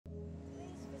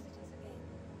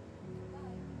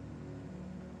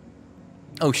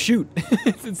Oh shoot,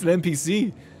 it's an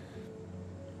NPC.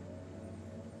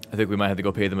 I think we might have to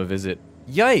go pay them a visit.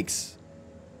 Yikes.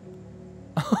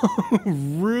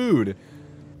 Rude.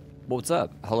 What's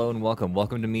up? Hello and welcome.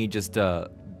 Welcome to me just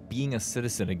being a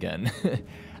citizen again.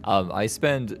 I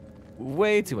spend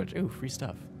way too much. Ooh, free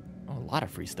stuff. Oh, a lot of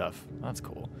free stuff. That's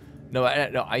cool. No,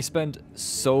 I spend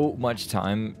so much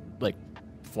time like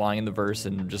flying in the verse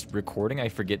and just recording. I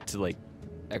forget to like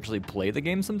actually play the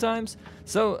game sometimes.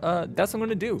 So that's what I'm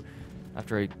gonna do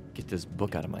after I get this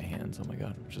book out of my hands. Oh my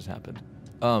god, what just happened?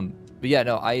 But yeah,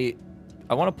 no, I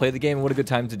want to play the game. What a good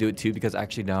time to do it too, because I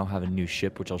actually now have a new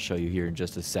ship, which I'll show you here in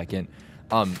just a second.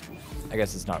 I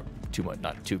guess it's not too much,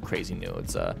 not too crazy new.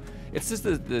 It's just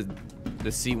the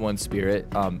C1 Spirit.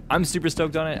 I'm super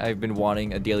stoked on it. I've been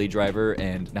wanting a daily driver,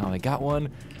 and now I got one.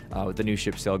 With the new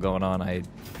ship sale going on, I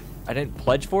didn't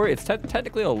pledge for it. It's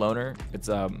technically a loaner. It's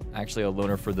actually a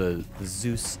loaner for the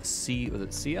Zeus was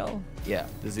it CL? Yeah,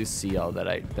 the Zeus CL that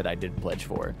I did pledge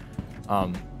for.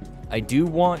 I do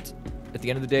want, at the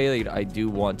end of the day, like, I do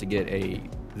want to get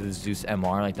the Zeus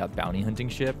MR, like that bounty hunting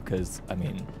ship, because I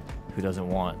mean, who doesn't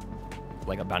want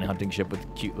like a bounty hunting ship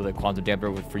with a quantum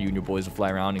damper for you and your boys to fly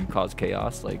around and cause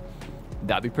chaos? Like,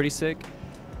 that'd be pretty sick.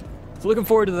 So looking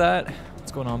forward to that.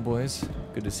 What's going on, boys?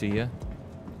 Good to see you.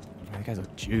 You guys are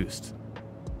juiced.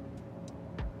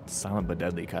 Silent but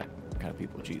deadly kind of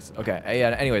people. Jeez. Okay. Yeah.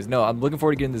 Anyways, no, I'm looking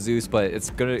forward to getting the Zeus, but it's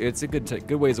a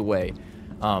good ways away.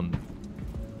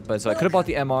 But so I could have bought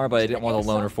the MR, but I didn't want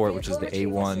the loaner for it, which is the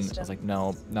A1. I was like,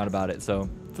 no, not about it. So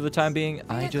for the time being,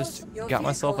 I just got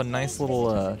myself a nice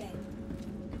little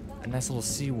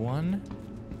C1,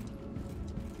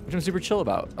 which I'm super chill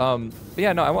about. But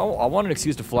yeah, no, I want an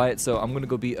excuse to fly it, so I'm gonna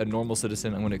go be a normal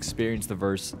citizen. I'm gonna experience the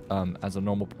verse as a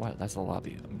normal. Wow, that's the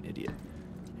lobby. I'm an idiot.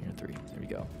 Here, 3. There we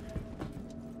go.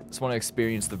 Just want to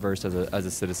experience the verse as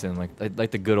a citizen,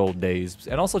 like the good old days,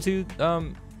 and also too,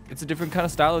 it's a different kind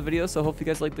of style of video, so hope you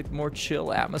guys like the more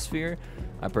chill atmosphere.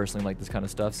 I personally like this kind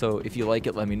of stuff, so if you like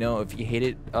it, let me know. If you hate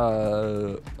it,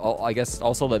 I guess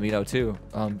also let me know too.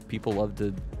 People love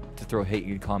to throw hate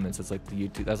in comments. That's like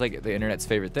that's like the internet's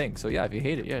favorite thing. So yeah, if you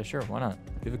hate it, yeah, sure, why not?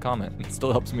 Leave a comment. It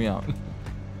still helps me out.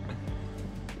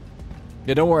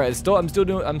 Yeah, don't worry. I'm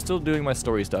still doing my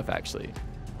story stuff actually.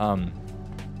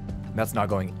 That's not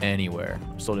going anywhere.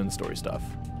 I'm still doing the story stuff.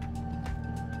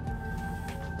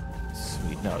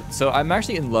 Sweet. No, so I'm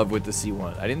actually in love with the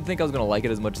C1. I didn't think I was gonna like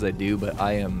it as much as I do, but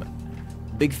I am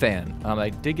a big fan. I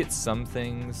did get some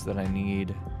things that I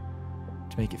need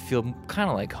to make it feel kind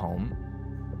of like home.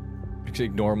 Actually,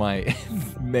 ignore my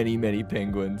many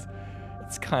penguins.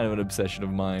 It's kind of an obsession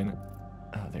of mine.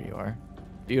 Oh, there you are.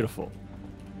 Beautiful.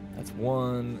 That's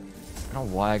 1. I don't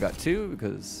know why I got 2,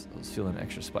 because I was feeling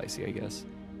extra spicy, I guess.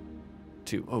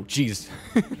 2. Oh, jeez.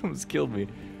 It almost killed me.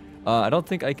 I don't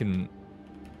think I can...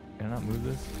 Can I not move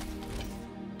this?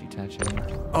 Detach it.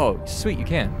 Oh, sweet, you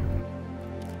can.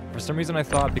 For some reason, I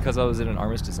thought because I was in an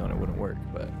armistice zone, it wouldn't work,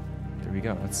 but there we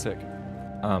go. That's sick.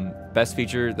 Best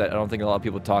feature that I don't think a lot of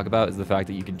people talk about is the fact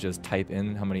that you can just type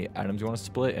in how many items you want to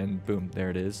split, and boom,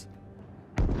 there it is.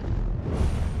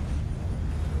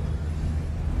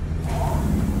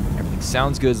 Everything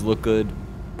sounds good, look good,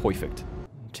 perfect.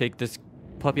 Take this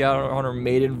puppy out on her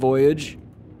maiden voyage.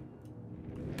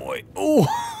 Boy, oh,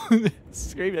 I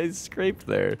scraped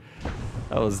there.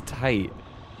 That was tight.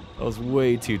 That was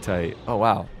way too tight. Oh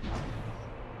wow.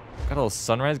 Got a little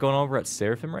sunrise going over at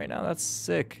Seraphim right now. That's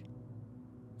sick.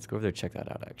 Let's go over there, check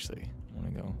that out, actually. I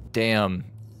want to go. Damn,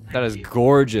 that is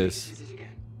gorgeous.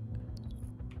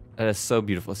 That is so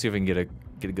beautiful. Let's see if I can get a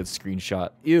good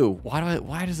screenshot. Ew,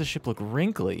 why does the ship look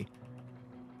wrinkly?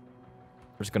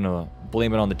 We're just gonna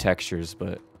blame it on the textures,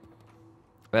 but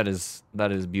that is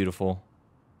beautiful.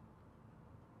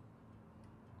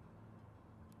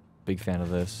 Big fan of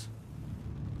this.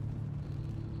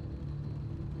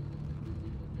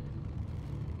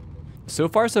 So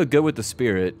far, so good with the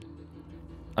Spirit.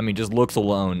 I mean, just looks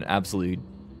alone, absolutely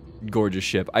gorgeous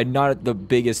ship. I'm not the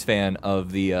biggest fan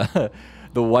of the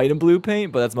the white and blue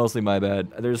paint, but that's mostly my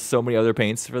bad. There's so many other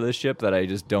paints for this ship that I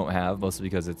just don't have, mostly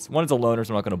because it's a loaner,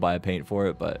 so I'm not going to buy a paint for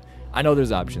it, but I know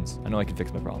there's options. I know I can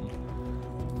fix my problem.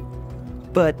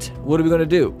 But what are we going to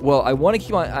do? Well, I want to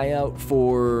keep my eye out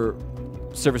for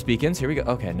service beacons. Here we go.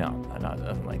 Okay, no,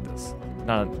 nothing like this.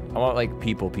 I want like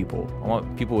people. I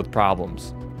want people with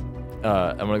problems.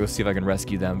 I'm going to go see if I can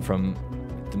rescue them from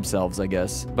themselves, I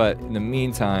guess. But in the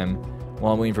meantime,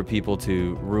 while I'm waiting for people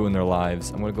to ruin their lives,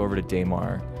 I'm going to go over to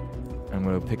Daymar. I'm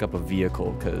going to pick up a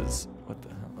vehicle, because... What the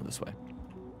hell? Oh, this way.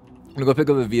 I'm going to go pick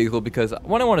up a vehicle because,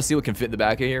 one, I want to see what can fit in the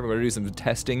back of here. We're going to do some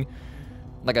testing.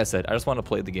 Like I said, I just want to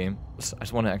play the game. I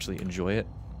just want to actually enjoy it.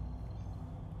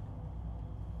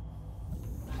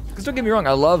 Because don't get me wrong,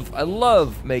 I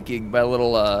love making my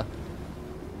little,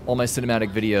 all my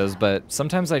cinematic videos, but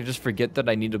sometimes I just forget that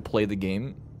I need to play the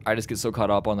game. I just get so caught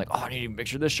up on like, oh, I need to make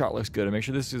sure this shot looks good and make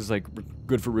sure this is like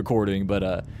good for recording. But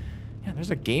yeah,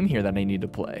 there's a game here that I need to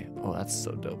play. Oh, that's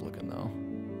so dope looking though.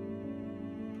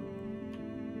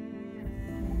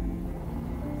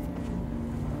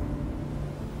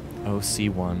 Oh,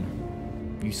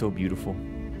 C1, you so beautiful.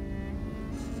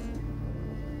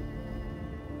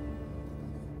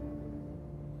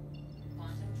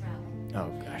 Oh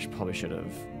gosh, probably should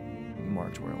have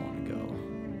marked where I want to go.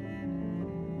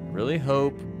 Really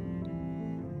hope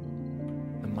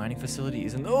the mining facility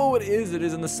isn't. Oh, it is. It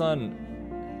is in the sun.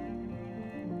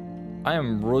 I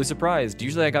am really surprised.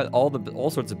 Usually I got all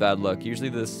sorts of bad luck. Usually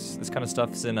this kind of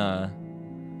stuff's in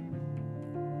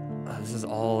this is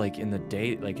all like in the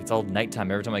day, like it's all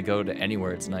nighttime. Every time I go to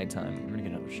anywhere, it's nighttime. I'm gonna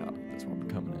get another shot. That's where we're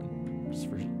coming in.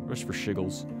 Just for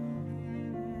shiggles.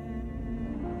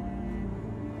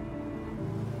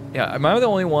 Yeah, am I the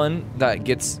only one that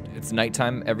gets it's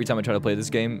nighttime every time I try to play this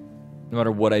game? No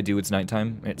matter what I do, it's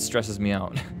nighttime. It stresses me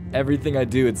out. Everything I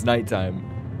do, it's nighttime.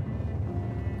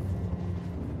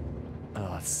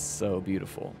 Oh, it's so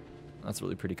beautiful. That's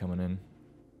really pretty coming in.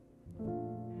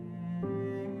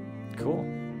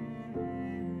 Cool.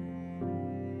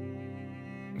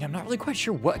 Yeah, I'm not really quite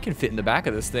sure what can fit in the back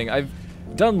of this thing. I've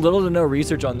done little to no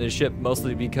research on this ship,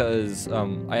 mostly because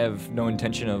I have no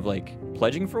intention of like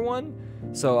pledging for one.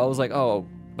 So I was like, oh,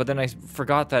 but then I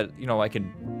forgot that, you know, I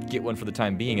could get one for the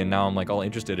time being, and now I'm like all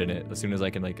interested in it as soon as I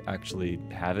can like actually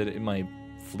have it in my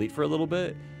fleet for a little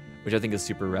bit, which I think is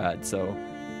super rad. So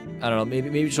I don't know,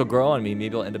 maybe she'll grow on me.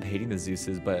 Maybe I'll end up hating the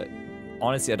Zeuses, but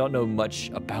honestly, I don't know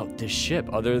much about this ship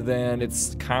other than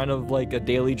it's kind of like a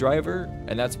daily driver,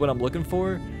 and that's what I'm looking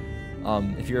for.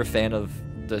 If you're a fan of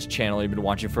this channel, you've been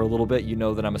watching for a little bit, you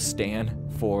know that I'm a stan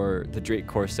for the Drake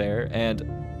Corsair, and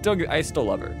I still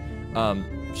love her.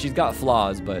 She's got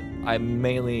flaws, but I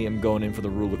mainly am going in for the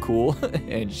rule of cool,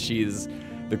 and she's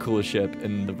the coolest ship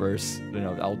in the verse. You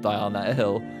know, I'll die on that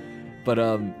hill. But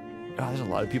oh, there's a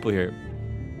lot of people here.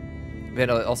 Man,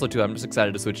 also too, I'm just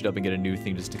excited to switch it up and get a new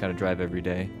thing just to kind of drive every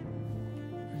day.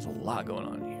 There's a lot going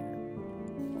on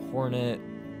here. Hornet,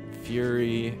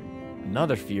 Fury,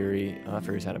 another Fury. Oh, that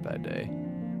Fury's had a bad day.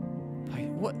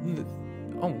 What?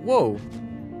 Oh, whoa!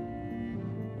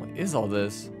 What is all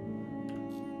this?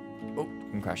 Oh,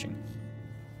 I'm crashing.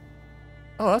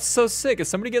 Oh, that's so sick. Is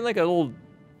somebody getting like a little...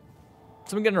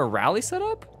 Someone getting a rally set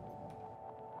up?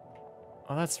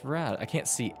 Oh, that's rad. I can't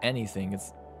see anything.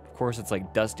 Of course, it's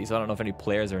like dusty, so I don't know if any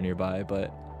players are nearby,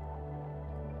 but...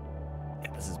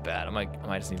 Yeah, this is bad. I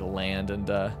might just need to land and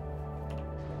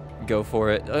go for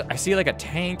it. I see like a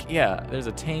tank. Yeah, there's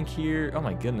a tank here. Oh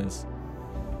my goodness.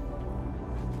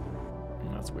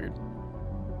 Oh, that's weird.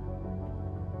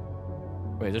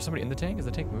 Wait, is there somebody in the tank? Is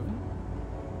the tank moving?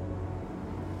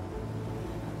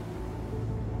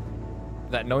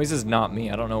 That noise is not me.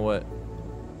 I don't know what.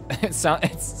 It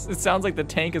sounds like the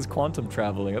tank is quantum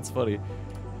traveling. That's funny.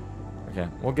 Okay,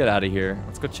 we'll get out of here.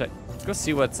 Let's go check. Let's go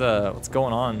see what's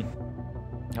going on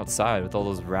outside with all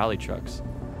those rally trucks.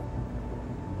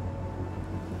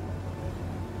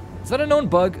 Is that a known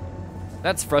bug?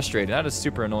 That's frustrating. That is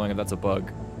super annoying if that's a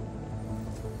bug.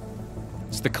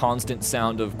 Just the constant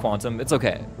sound of quantum. It's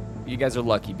okay. You guys are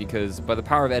lucky because by the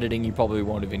power of editing, you probably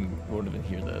won't even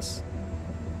hear this.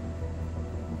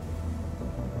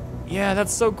 Yeah,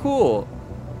 that's so cool.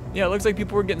 Yeah, it looks like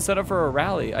people were getting set up for a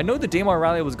rally. I know the Daymar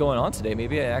rally was going on today.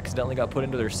 Maybe I accidentally got put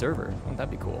into their server. Wouldn't that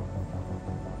be cool?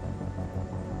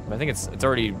 But I think it's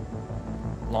already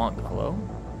long. Hello?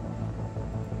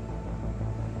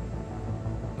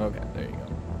 Okay, there you go.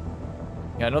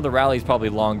 Yeah, I know the rally's probably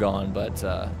long gone, but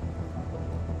at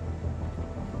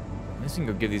least we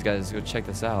can go give these guys, go check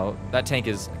this out. That tank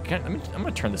is, I'm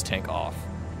gonna turn this tank off.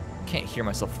 I can't hear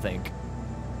myself think.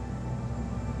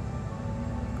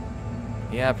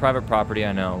 Yeah, private property,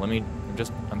 I know. I'm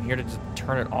here to just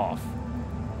turn it off.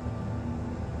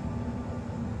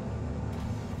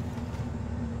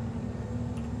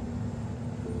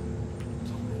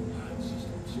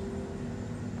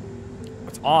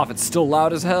 It's off, it's still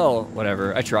loud as hell.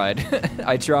 Whatever, I tried.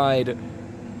 I tried.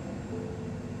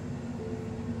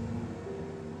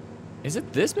 Is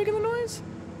it this making the noise?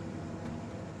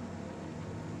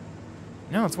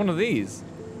 No, it's one of these.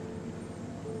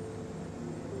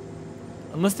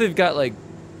 Unless they've got like...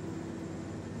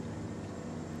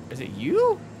 Is it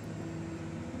you?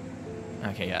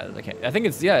 Okay, yeah, okay. I think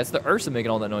it's, yeah, it's the Ursa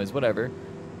making all that noise, whatever.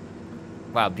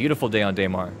 Wow, beautiful day on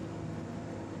Daymar.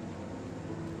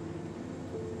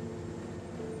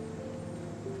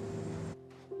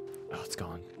 Oh, it's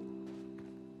gone.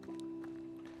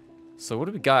 So what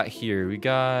do we got here? We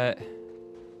got...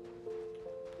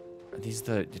 Are these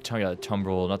the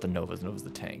Tumbrel, not the Novas. Nova's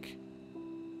the tank.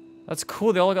 That's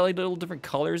cool. They all got like little different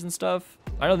colors and stuff.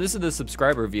 I know this is the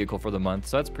subscriber vehicle for the month,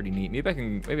 so that's pretty neat.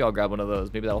 Maybe I'll grab one of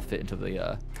those. Maybe that'll fit into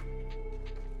the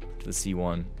to the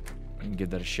C1 and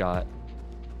give that a shot.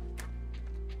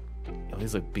 Oh,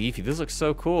 these look beefy. This looks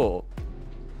so cool.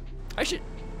 I should.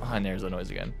 Oh, and there's the noise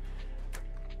again.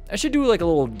 I should do like a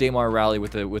little Daymar rally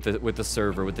with the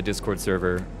server, with the Discord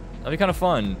server. That'd be kind of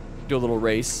fun. Do a little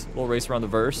race around the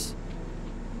verse.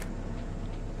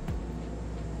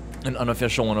 An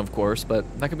unofficial one, of course, but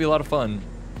that could be a lot of fun.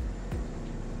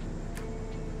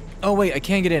 Oh wait, I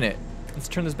can't get in it. Let's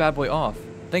turn this bad boy off.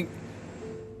 I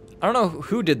don't know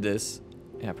who did this.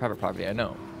 Yeah, private property, I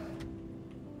know.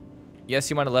 Yes,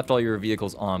 you might have left all your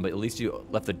vehicles on, but at least you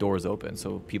left the doors open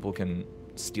so people can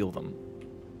steal them.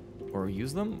 Or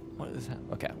use them? What is that?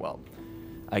 Okay, well,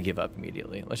 I give up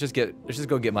immediately. Let's just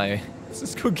go get my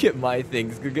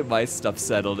things, go get my stuff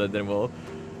settled, and then we'll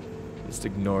just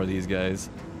ignore these guys.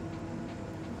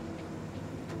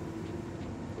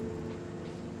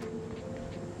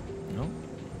 No?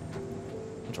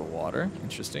 Bunch of water.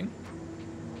 Interesting.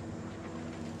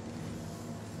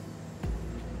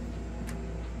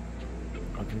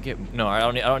 I can get. No, I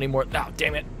don't need more. No,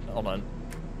 damn it. Hold on.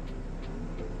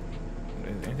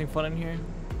 Is anything fun in here?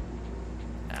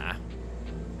 Nah.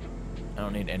 I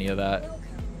don't need any of that.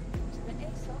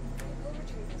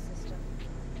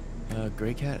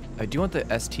 Gray cat. I do want the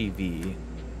STV.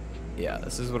 Yeah,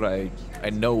 this is what I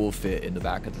know will fit in the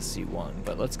back of the C1.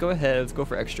 But let's go ahead. Let's go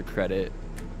for extra credit.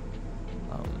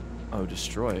 Oh,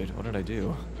 destroyed. What did I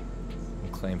do?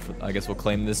 We'll claim for. I guess we'll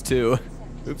claim this too.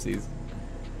 Oopsies.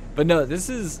 But no, this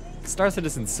is Star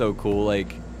Citizen's so cool.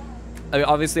 Like, I mean,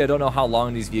 obviously I don't know how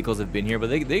long these vehicles have been here, but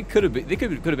they could have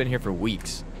been here for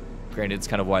weeks. Granted, it's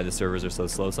kind of why the servers are so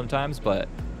slow sometimes. But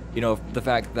you know, the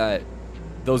fact that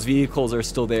those vehicles are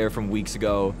still there from weeks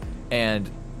ago, and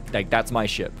like that's my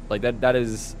ship. Like that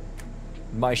is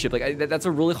my ship. Like that's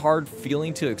a really hard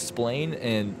feeling to explain,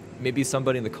 and maybe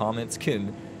somebody in the comments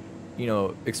can, you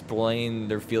know, explain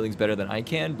their feelings better than I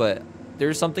can. But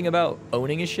there's something about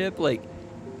owning a ship, like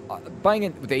buying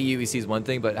it with AUEC is one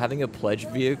thing, but having a pledge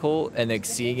vehicle and like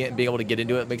seeing it and being able to get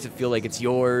into it makes it feel like it's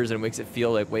yours, and it makes it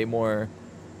feel like way more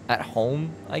at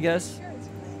home, I guess.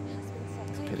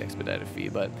 Pay the expedited fee,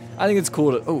 but I think it's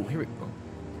cool to. Oh, here we go.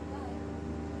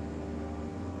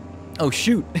 Oh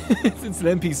shoot, it's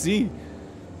an NPC.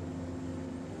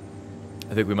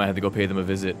 I think we might have to go pay them a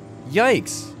visit.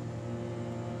 Yikes!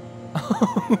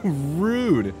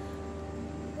 Rude.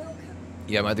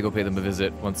 Yeah, I might have to go pay them a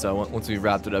visit once we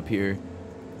wrapped it up here.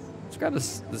 Let's grab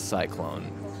this Cyclone.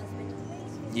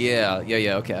 Yeah,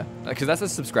 okay. Because that's a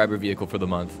subscriber vehicle for the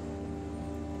month.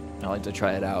 I like to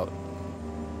try it out.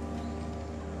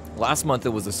 Last month it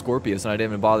was a Scorpius, and I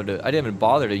didn't even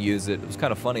bother to use it. It was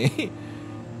kind of funny.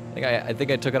 I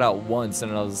think I took it out once,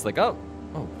 and I was like, oh,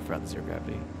 I forgot the zero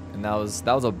gravity, and that was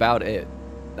about it.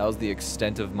 That was the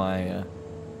extent of my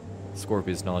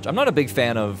Scorpius knowledge. I'm not a big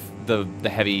fan of the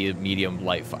heavy, medium,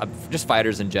 light. Just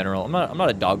fighters in general. I'm not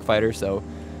a dog fighter, so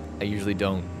I usually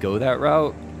don't go that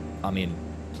route. I mean,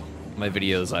 my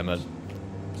videos, I'm a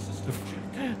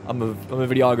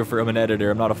videographer. I'm an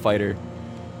editor. I'm not a fighter.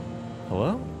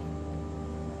 Hello?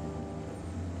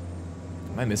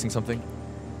 Am I missing something?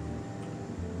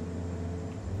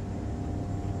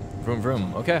 Vroom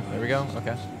vroom. Okay, there we go.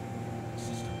 Okay.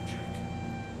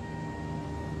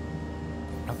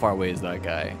 How far away is that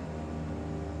guy?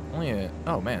 Only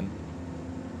oh man.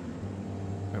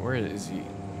 Wait, where is he?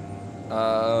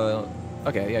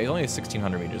 Okay, yeah, he's only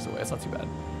 1,600 meters away. That's not too bad.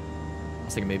 I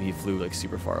was thinking maybe he flew like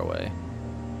super far away.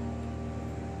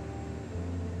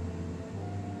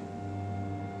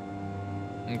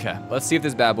 Okay, let's see if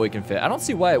this bad boy can fit. I don't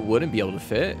see why it wouldn't be able to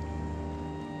fit.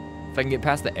 If I can get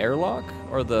past the airlock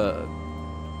or the...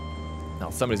 No,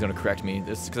 somebody's gonna correct me.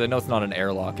 This because I know it's not an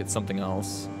airlock, it's something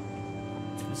else.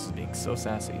 This is being so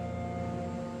sassy.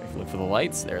 If you look for the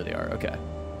lights, there they are. Okay.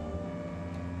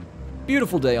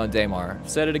 Beautiful day on Daymar.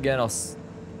 Said it again. I'm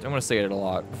gonna say it a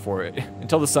lot before it.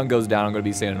 Until the sun goes down, I'm gonna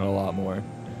be saying it a lot more.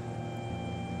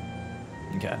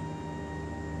 Okay.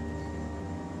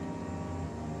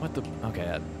 What the?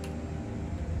 Okay.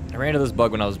 I ran into this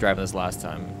bug when I was driving this last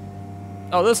time.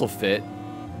 Oh, this will fit.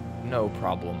 No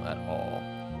problem at all.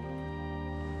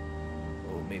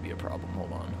 Oh, maybe a problem.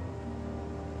 Hold on.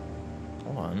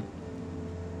 Hold on.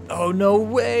 Oh, no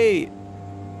way!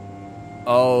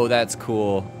 Oh, that's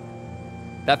cool.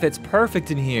 That fits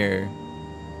perfect in here.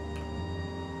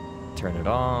 Turn it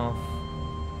off.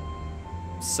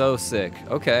 So sick.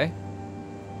 Okay.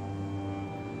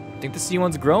 think the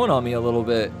C1's growing on me a little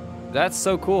bit. That's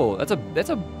so cool. That's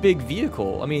a big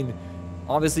vehicle. I mean,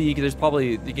 obviously you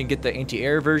can get the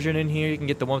anti-air version in here. You can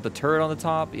get the one with the turret on the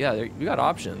top. Yeah, you got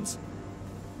options.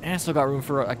 And I still got room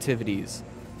for activities.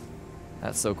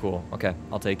 That's so cool. Okay,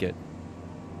 I'll take it.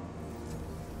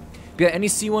 Yeah, any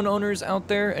C1 owners out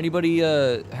there? Anybody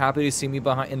happy to see me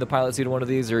in the pilot seat of one of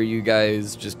these, or are you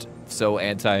guys just so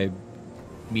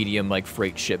anti-medium like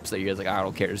freight ships that you guys like, I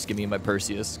don't care, just give me my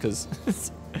Perseus?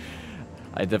 Because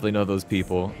I definitely know those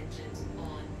people.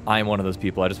 I'm one of those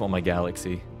people. I just want my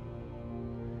Galaxy.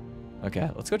 Okay,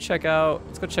 let's go check out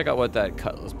what that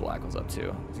Cutlass Black was up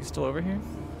to. Is he still over here?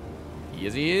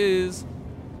 Yes, he is.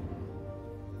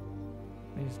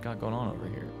 What he's got going on over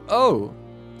here? Oh!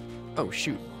 Oh,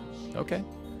 shoot. Okay.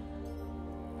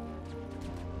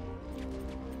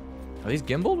 Are these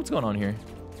gimbaled? What's going on here?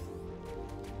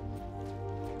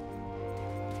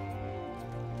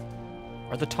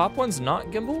 Are the top ones not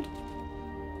gimbaled?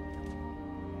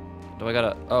 Do I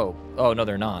gotta... Oh. Oh, no,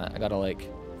 they're not. I gotta,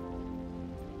 like...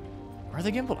 Are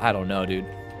they gimbaled? I don't know, dude.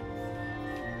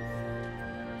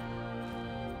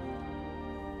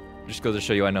 Just goes to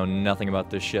show you I know nothing about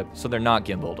this ship. So they're not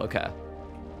gimbaled. Okay.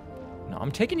 No,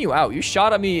 I'm taking you out. You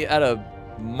shot at me at a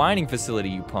mining facility,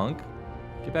 you punk.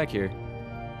 Get back here.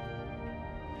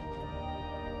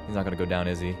 He's not gonna go down,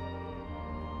 is he?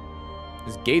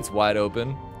 His gate's wide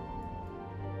open.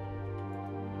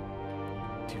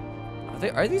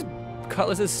 Dude, are these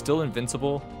cutlasses still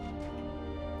invincible?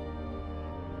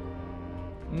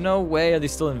 No way are they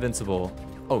still invincible.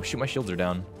 Oh, shoot, my shields are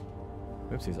down.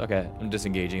 Oopsies. Okay, I'm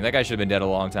disengaging. That guy should have been dead a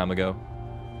long time ago.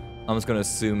 I'm just gonna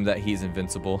assume that he's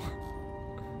invincible.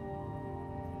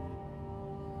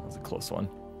 That was a close one.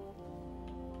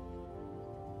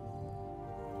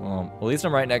 Well, at least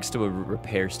I'm right next to a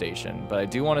repair station, but I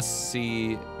do want to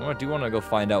see... I do want to go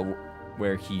find out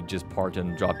where he just parked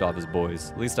and dropped off his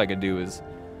boys. The least I could do is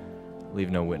leave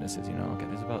no witnesses, you know? Okay,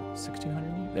 there's about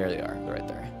 1,600. There they are. They're right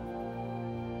there.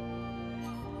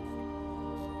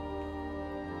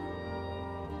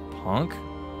 Punk?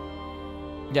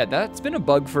 Yeah, that's been a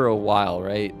bug for a while,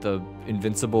 right? The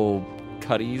invincible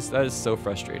cutties. That is so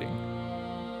frustrating.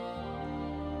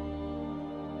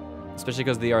 Especially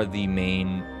because they are the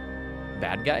main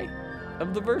bad guy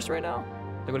of the verse right now.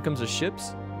 Like when it comes to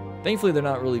ships. Thankfully, they're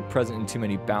not really present in too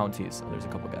many bounties. Oh, there's a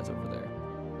couple guys over there.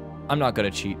 I'm not gonna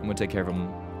cheat. I'm gonna take care of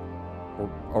them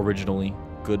originally.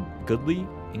 Goodly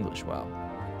English, wow.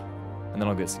 And then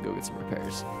I'll go get some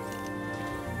repairs.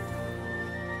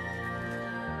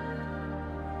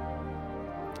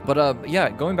 But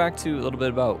yeah, going back to a little bit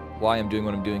about why I'm doing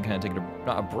what I'm doing, kind of taking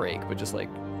not a break, but just like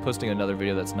posting another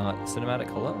video that's not cinematic.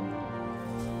 Hello.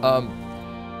 I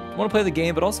want to play the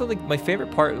game, but also like my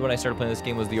favorite part when I started playing this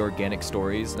game was the organic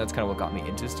stories. And that's kind of what got me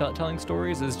into telling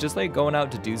stories. Is just like going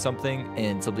out to do something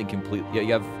and something completely.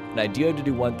 You have an idea to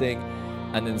do one thing,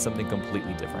 and then something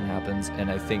completely different happens. And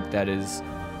I think that is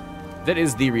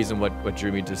the reason what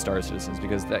drew me to Star Citizens,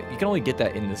 because that you can only get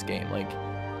that in this game. Like.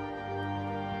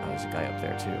 There's a guy up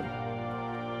there too.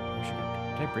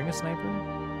 Did I bring a sniper?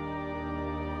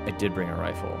 I did bring a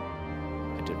rifle.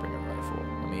 Let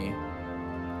me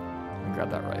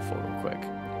grab that rifle real quick.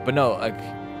 But no, like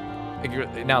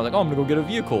now like, oh, I'm gonna go get a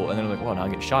vehicle, and then I'm like, well, now I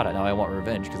get shot at. Now I want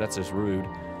revenge because that's just rude.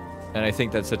 And I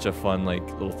think that's such a fun like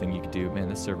little thing you could do. Man,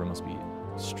 this server must be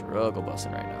struggle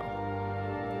busting right now.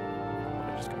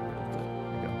 I just got rid of it. There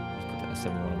we go. Just put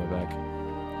that S71 on my back.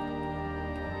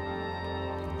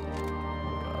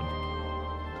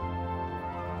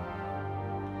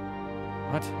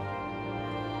 What?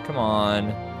 Come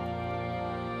on.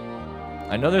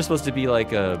 I know there's supposed to be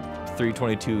like a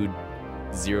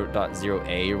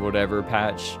 322.0.0a or whatever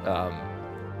patch.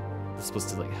 It's supposed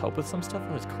to like help with some stuff. Oh,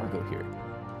 there's cargo here.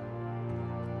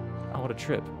 Oh, what a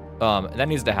trip. That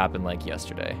needs to happen like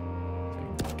yesterday.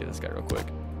 So get this guy real quick.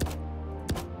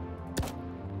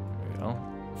 There we go.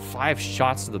 5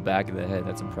 shots to the back of the head.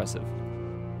 That's impressive.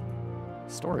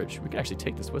 Storage. We can actually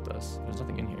take this with us. There's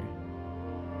nothing in here.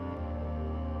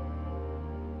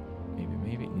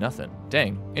 Maybe nothing.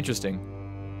 Dang, interesting.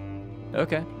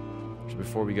 Okay. So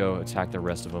before we go attack the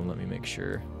rest of them, let me make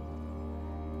sure.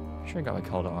 I got my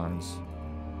call to arms.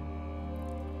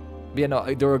 But yeah,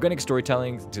 no, the organic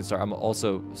storytelling. Sorry, I'm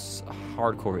also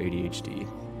hardcore ADHD.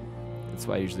 That's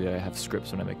why usually I have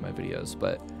scripts when I make my videos.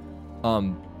 But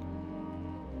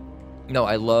no,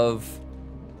 I love.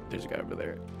 There's a guy over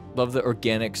there. Love the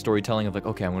organic storytelling of like,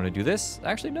 okay, I'm going to do this.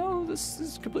 Actually, no, this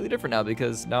is completely different now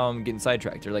because now I'm getting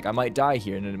sidetracked. Or like, I might die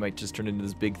here and then it might just turn into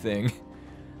this big thing.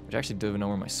 Which I actually don't even know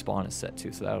where my spawn is set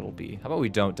to, so that'll be. How about we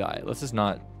don't die? Let's just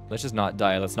not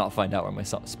die. Let's not find out where my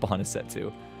spawn is set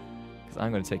to. Because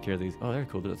I'm going to take care of these. Oh, they're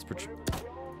cool. That's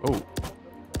oh.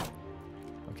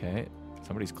 Okay.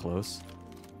 Somebody's close.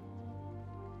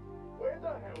 Where the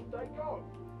hell they go?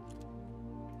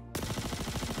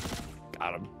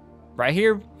 Got him. Right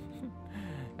here.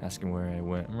 Ask him where I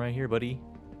went. I'm right here, buddy.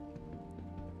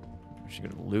 I'm just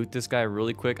going to loot this guy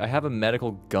really quick. I have a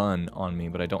medical gun on me,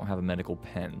 but I don't have a medical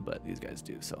pen. But these guys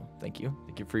do, so thank you.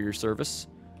 Thank you for your service.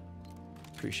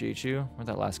 Appreciate you. Where'd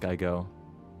that last guy go?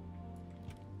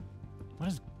 What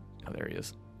is... Oh, there he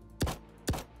is.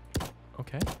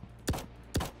 Okay.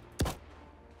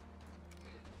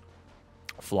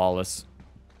 Flawless.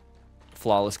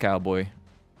 Flawless cowboy.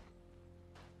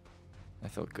 I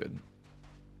felt good.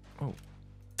 Oh.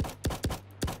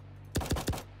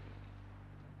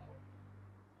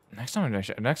 Next time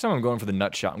I'm going for the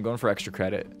nut shot. I'm going for extra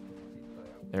credit.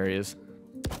 There he is.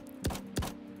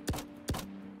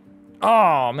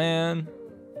 Oh man.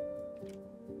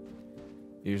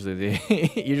 Usually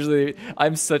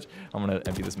I'm gonna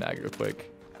empty this mag real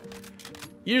quick.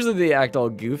 Usually they act all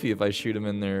goofy if I shoot them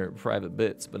in their private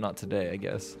bits, but not today, I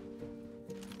guess.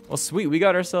 Well, sweet, we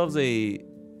got ourselves a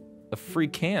free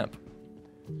camp.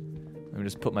 Let me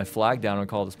just put my flag down and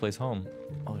call this place home.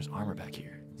 Oh, there's armor back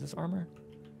here. Is this armor?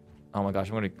 Oh my gosh,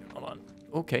 I'm gonna, hold on.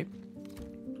 Okay.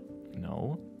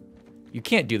 No. You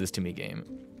can't do this to me, game.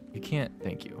 You can't,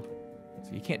 thank you.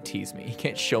 So you can't tease me. You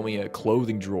can't show me a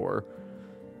clothing drawer.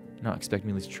 Not expecting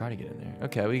me at least to try to get in there.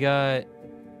 Okay, we got,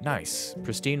 nice.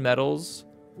 Pristine metals.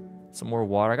 Some more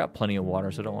water. I got plenty of water,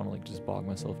 so I don't want to like just bog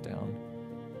myself down.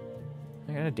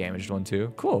 I got a damaged one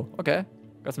too. Cool, okay.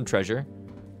 Got some treasure.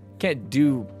 Can't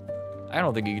do, I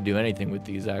don't think you can do anything with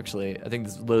these actually. I think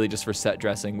this is literally just for set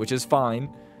dressing, which is fine.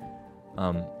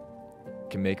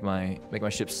 Can make my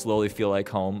ship slowly feel like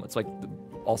home. It's like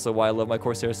also why I love my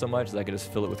Corsair so much is I can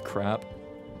just fill it with crap.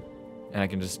 And I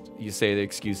can just, you say the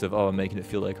excuse of, oh, I'm making it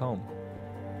feel like home.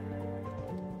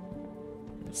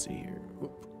 Let's see here.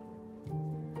 Oop.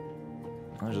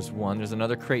 There's just one. There's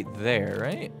another crate there,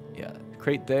 right? Yeah,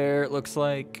 crate there, it looks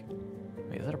like.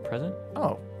 Wait, is that a present?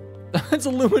 Oh, it's a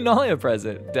Luminalia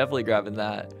present. Definitely grabbing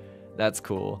that. That's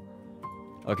cool.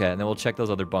 Okay, and then we'll check those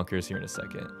other bunkers here in a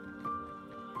second.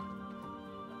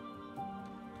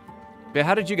 But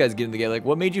how did you guys get in the game? Like,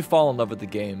 what made you fall in love with the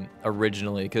game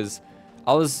originally? Because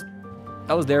I was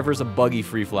there for some buggy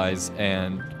free flies,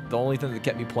 and the only thing that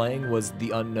kept me playing was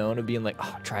the unknown of being like,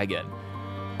 oh, try again.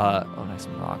 Oh, nice,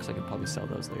 some rocks. I could probably sell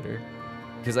those later.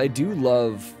 Because I do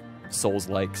love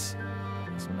Souls-likes.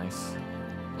 Some nice.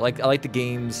 I like the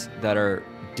games that are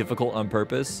difficult on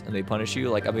purpose and they punish you.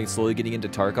 Like, I've been slowly getting into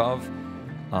Tarkov.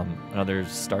 Another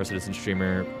Star Citizen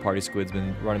streamer, Party Squid's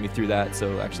been running me through that.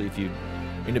 So actually, if you're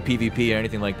into PvP or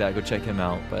anything like that, go check him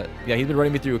out. But yeah, he's been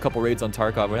running me through a couple raids on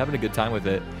Tarkov. We're having a good time with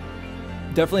it.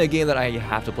 Definitely a game that I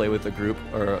have to play with a group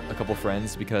or a couple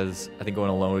friends because I think going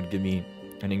alone would give me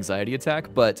an anxiety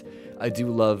attack. But I do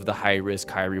love the high risk,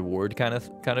 high reward kind of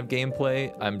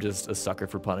gameplay. I'm just a sucker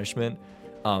for punishment.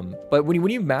 But when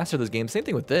you master those games, same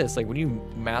thing with this. Like when you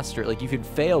master, like you can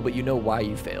fail, but you know why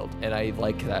you failed, and I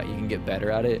like that you can get better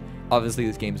at it. Obviously,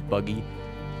 this game's buggy,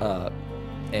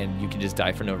 and you can just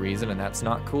die for no reason, and that's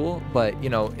not cool. But you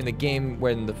know, in the game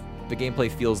when the gameplay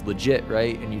feels legit,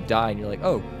 right, and you die, and you're like,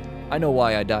 oh, I know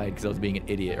why I died because I was being an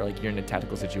idiot, or like you're in a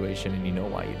tactical situation and you know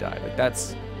why you died. Like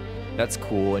that's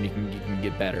cool, and you can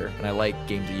get better. And I like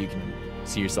games that you can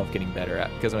see yourself getting better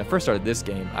at, because when I first started this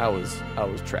game, I was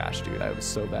trash, dude. I was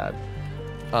so bad.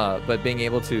 But being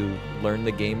able to learn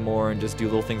the game more and just do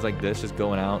little things like this, just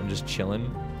going out and just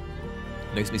chilling,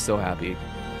 makes me so happy.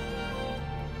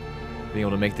 Being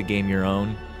able to make the game your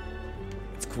own,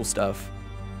 it's cool stuff.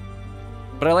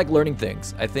 But I like learning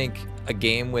things. I think a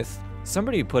game with,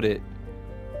 somebody put it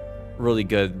really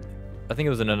good. I think it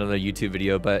was in another YouTube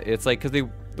video, but it's like, because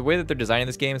the way that they're designing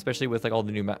this game, especially with like all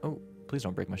the new oh, please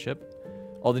don't break my ship.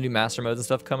 All the new master modes and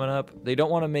stuff coming up, they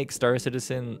don't want to make Star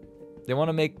Citizen, they want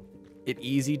to make it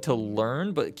easy to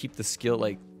learn, but keep the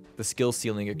skill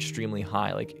ceiling extremely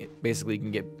high. Like basically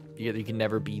you can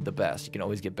never be the best, you can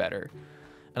always get better.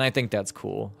 And I think that's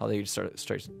cool how they start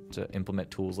to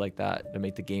implement tools like that to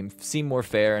make the game seem more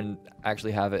fair and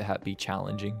actually have it be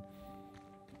challenging.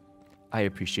 I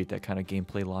appreciate that kind of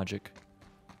gameplay logic.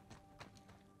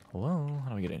 Hello,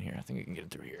 how do I get in here? I think I can get in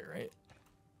through here, right?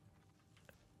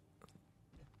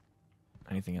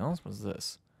 Anything else? What's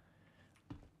this?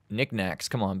 Knickknacks.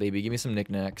 Come on, baby. Give me some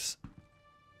knickknacks.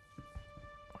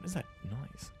 What is that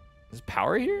noise? Is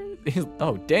power here?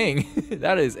 Oh, dang.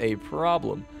 That is a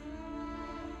problem.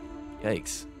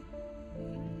 Yikes.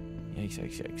 Yikes,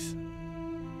 yikes, yikes.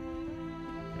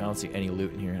 I don't see any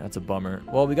loot in here. That's a bummer.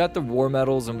 Well, we got the war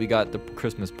medals and we got the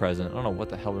Christmas present. I don't know what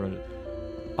the hell we're gonna...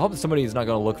 I hope somebody's not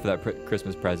gonna look for that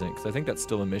Christmas present, because I think that's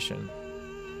still a mission.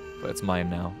 But it's mine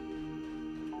now.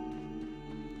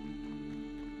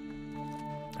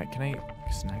 Alright, can I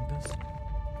snag this?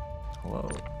 Hello.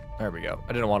 There we go.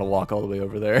 I didn't want to walk all the way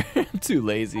over there. I'm too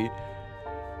lazy.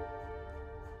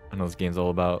 I know this game's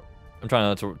all about. I'm trying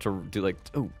not to do like.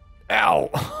 Oh, ow!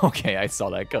 Okay, I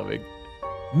saw that coming.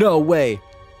 No way.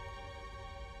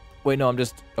 Wait, no, I'm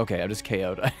just. Okay, I'm just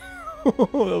KO'd.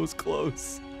 That was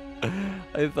close.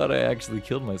 I thought I actually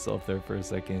killed myself there for a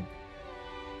second.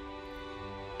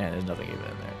 And there's nothing even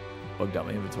in there. Bugged out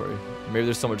my inventory. Maybe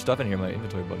there's so much stuff in here, my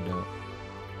inventory bugged out.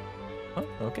 Oh,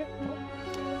 okay.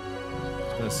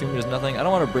 Just gonna assume there's nothing. I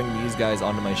don't want to bring these guys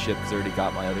onto my ship because I already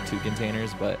got my other 2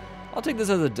 containers, but I'll take this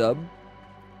as a dub.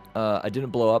 I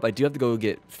didn't blow up. I do have to go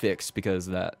get fixed because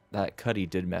that cuddy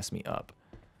did mess me up.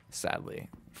 Sadly.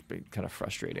 It's kind of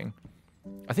frustrating.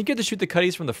 I think you have to shoot the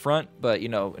cuddies from the front, but you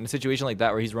know, in a situation like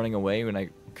that where he's running away when I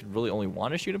could really only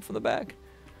want to shoot him from the back.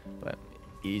 But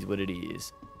it is what it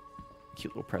is.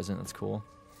 Cute little present, that's cool.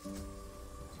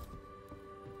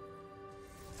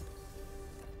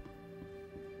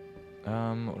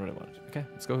 What did I want to do? Okay,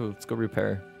 let's go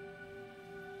repair.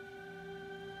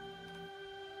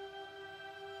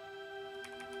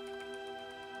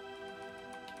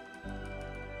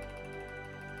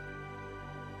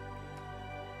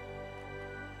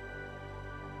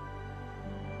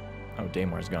 Oh,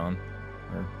 Daymar's gone.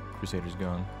 Or Crusader's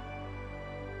gone.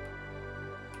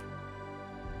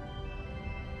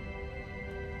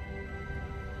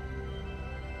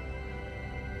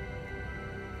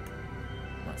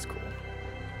 That's cool.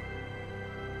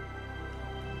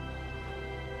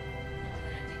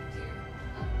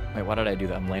 Wait, why did I do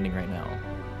that? I'm landing right now.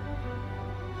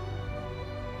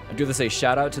 I do have to say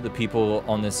shout out to the people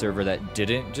on this server that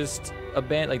didn't just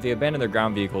abandon, like they abandoned their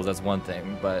ground vehicles, that's one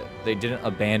thing, but they didn't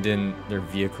abandon their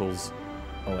vehicles.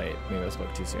 Oh wait, maybe I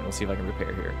spoke too soon. We'll see if I can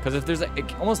repair here. Because if there's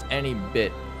almost any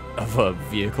bit of a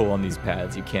vehicle on these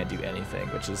pads, you can't do anything,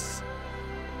 which is,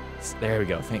 there we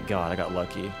go. Thank God I got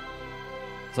lucky.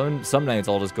 Some nights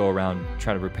I'll just go around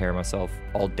trying to repair myself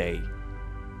all day.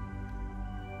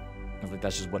 I was like,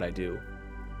 that's just what I do.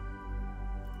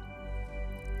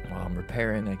 While I'm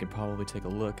repairing, I could probably take a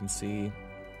look and see.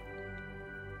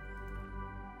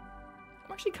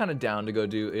 I'm actually kind of down to go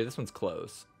do. This one's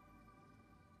close.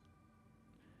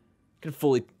 I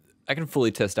can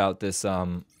fully test out this.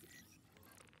 Let's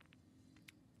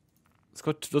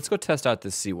go test out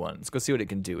this C1. Let's go see what it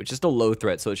can do. It's just a low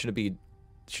threat, so it shouldn't be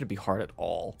hard at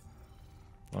all.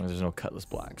 As long as there's no cutlass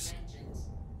blacks.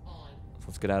 So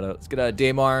let's get out of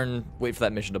Daymar and wait for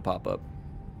that mission to pop up.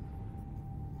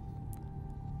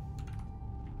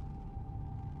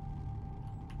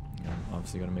 I'm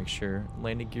obviously gonna make sure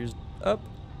landing gear's up.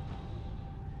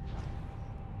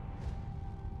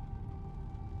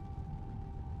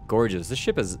 Gorgeous. This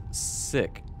ship is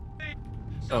sick.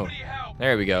 Oh,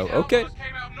 there we go. Okay.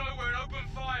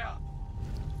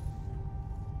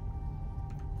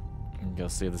 Go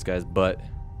see this guy's butt.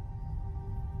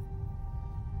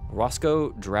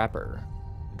 Roscoe Draper.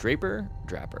 Draper?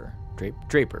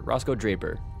 Roscoe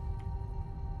Draper.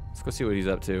 Let's go see what he's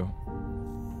up to.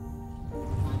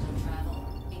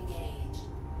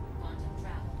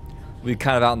 We're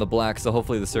kind of out in the black, so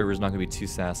hopefully the server's not going to be too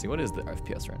sassy. What is the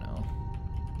FPS right now?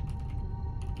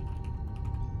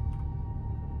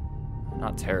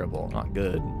 Not terrible. Not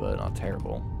good, but not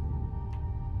terrible.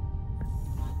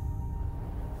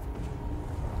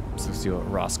 Let's see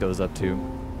what Roscoe's up to.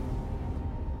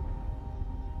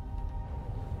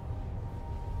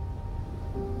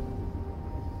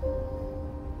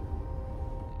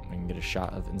 I can get a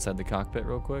shot of inside the cockpit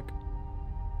real quick.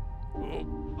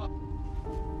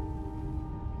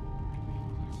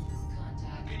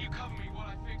 Can you cover me while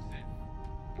I fix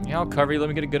it? Yeah, I'll cover you. Let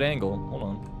me get a good angle. Hold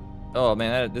on. Oh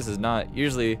man, this is not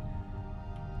usually.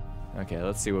 Okay,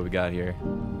 let's see what we got here.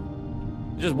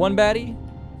 Just one baddie.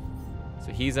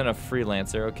 So he's in a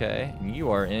freelancer, okay. And you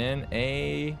are in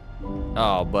a.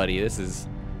 Oh, buddy, this is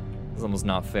almost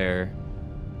not fair.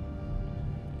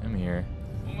 I'm here.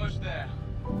 Almost there.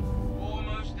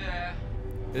 Almost there.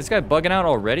 Is this guy bugging out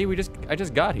already? I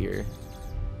just got here.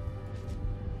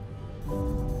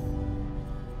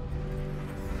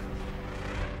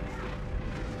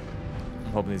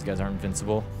 I'm hoping these guys aren't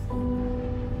invincible.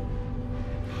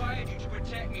 I need you to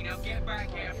protect me. Now get back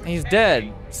here. He's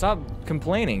dead. Stop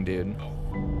complaining, dude. Oh.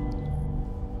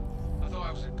 I thought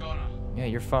I was a goner. Yeah,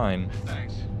 you're fine.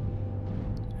 Thanks.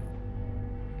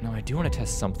 No, I do want to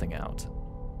test something out.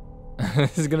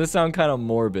 This is gonna sound kind of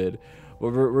morbid,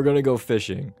 but we're gonna go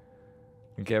fishing.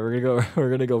 Okay, we're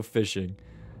gonna go fishing.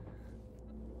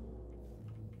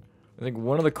 I think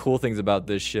one of the cool things about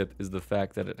this ship is the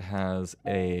fact that it has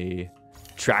a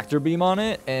tractor beam on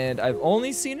it, and I've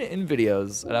only seen it in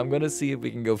videos, and I'm gonna see if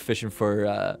we can go fishing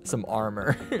for some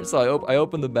armor. So I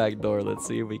opened the back door. Let's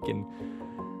see if we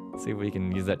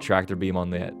can use that tractor beam on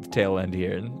the tail end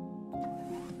here and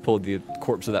pull the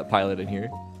corpse of that pilot in here.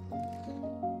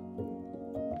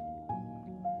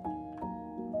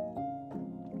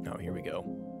 Oh, here we go.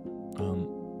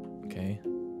 Okay.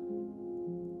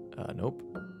 Nope.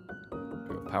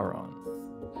 Power on.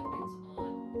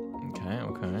 Okay,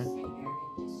 okay.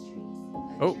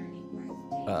 Oh.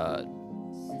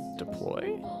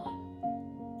 Deploy.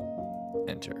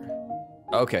 Enter.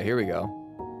 Okay, here we go.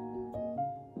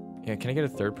 Yeah, can I get a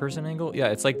third-person angle? Yeah,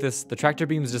 it's like this. The tractor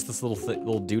beam is just this little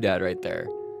doodad right there,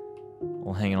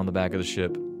 all hanging on the back of the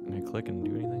ship. Can I click and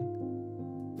do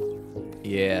anything?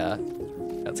 Yeah,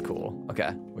 that's cool.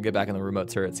 Okay, we'll get back in the remote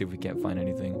turret, see if we can't find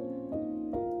anything.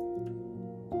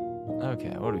 Okay,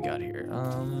 what do we got here?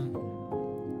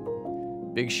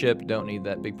 Big ship, don't need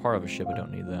that. Big part of a ship, I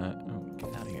don't need that. Oh,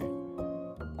 get out of here.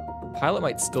 Pilot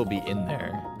might still be in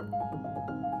there.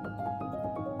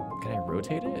 Can I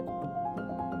rotate it?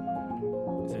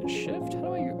 Is it shift? How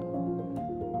do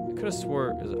I could have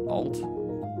swore, is it alt?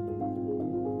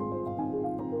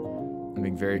 I'm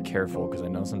being very careful because I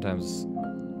know sometimes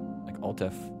like alt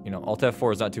F, you know, alt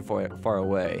F4 is not too far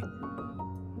away.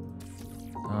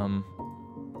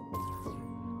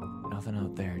 Nothing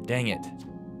out there. Dang it.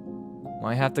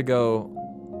 Might have to go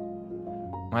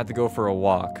for a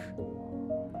walk.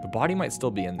 The body might still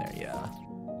be in there, yeah.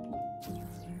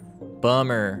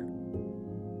 Bummer.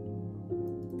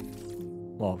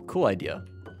 Well, cool idea.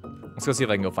 Let's go see if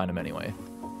I can go find him anyway.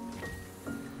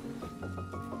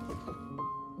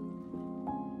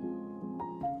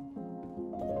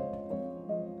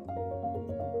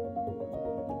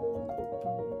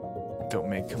 Don't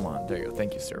make, come on, there you go.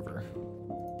 Thank you, server.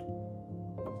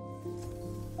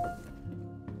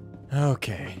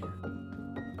 Okay.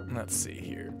 Let's see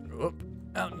here. Whoop,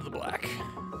 out into the black.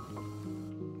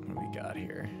 What do we got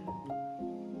here?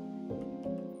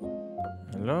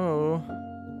 Hello?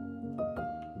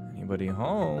 Anybody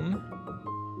home?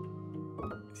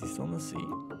 Is he still in the seat?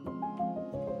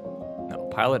 No,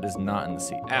 pilot is not in the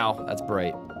seat. Ow, that's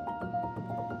bright.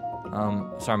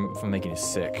 Sorry if I'm making you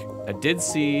sick. I did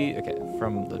see, okay,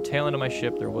 from the tail end of my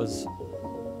ship, there was,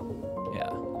 yeah,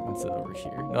 what's it over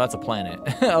here? No, that's a planet.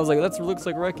 I was like, that looks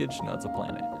like wreckage. No, it's a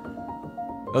planet.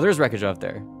 Oh, there's wreckage out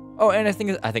there. Oh, and I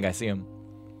think I see him.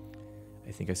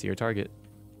 I think I see your target.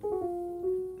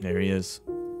 There he is.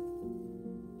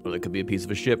 Well, it could be a piece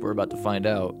of a ship. We're about to find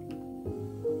out.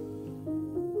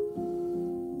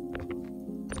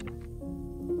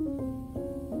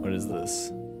 What is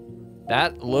this?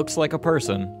 That looks like a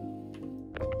person.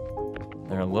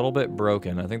 They're a little bit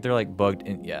broken. I think they're like bugged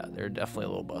in. Yeah, they're definitely a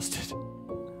little busted.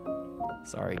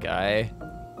 Sorry, guy.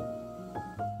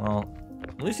 Well,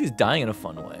 at least he's dying in a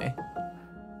fun way.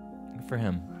 Good for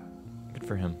him. Good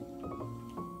for him.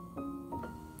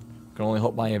 Can only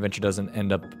hope my adventure doesn't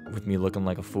end up with me looking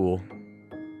like a fool.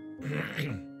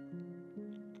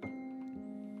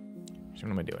 So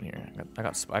what am I doing here? I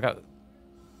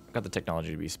got the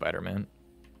technology to be Spider-Man.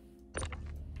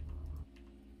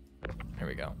 Here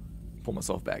we go. Pull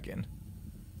myself back in.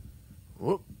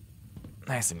 Whoop.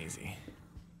 Nice and easy.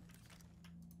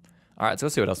 All right, so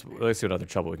let's see what else. Let's see what other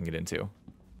trouble we can get into.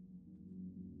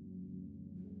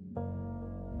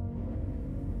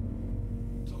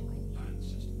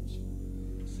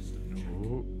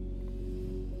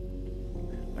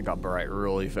 I got bright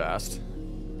really fast.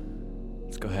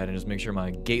 Let's go ahead and just make sure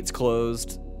my gate's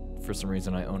closed. For some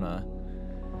reason, I own a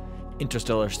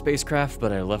interstellar spacecraft,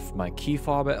 but I left my key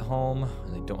fob at home,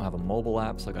 and they don't have a mobile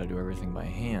app, so I gotta do everything by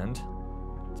hand.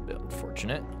 It's a bit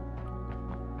unfortunate.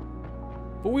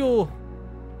 But we'll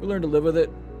learn to live with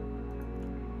it.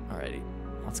 Alrighty,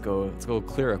 let's go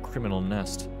clear a criminal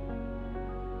nest.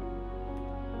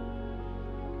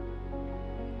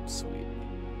 Sweet.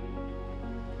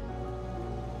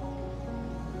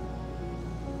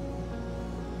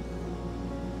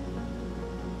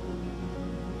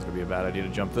 It's gonna be a bad idea to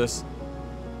jump this.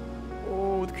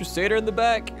 Oh, with Crusader in the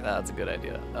back. That's a good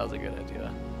idea. That was a good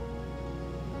idea.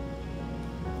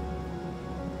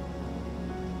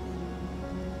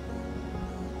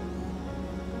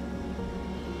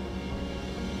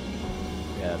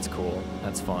 Yeah, that's cool.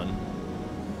 That's fun.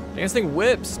 Dang, this thing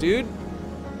whips, dude.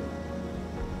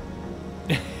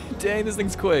 Dang, this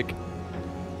thing's quick.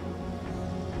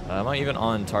 Am I even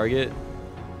on target?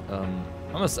 I'm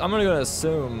gonna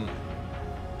assume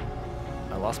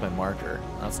I lost my marker.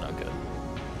 That's not good.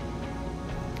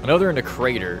 I know they're in a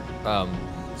crater,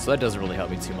 so that doesn't really help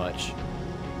me too much.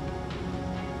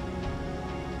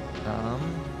 I'm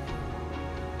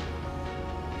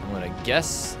gonna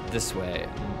guess this way.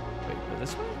 Wait,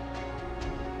 this way?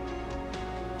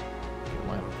 Okay, I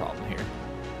might have a problem here.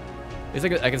 It's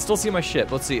like I can still see my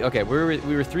ship. Let's see. Okay, we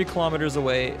were 3 kilometers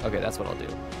away. Okay, that's what I'll do.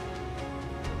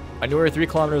 I knew we were 3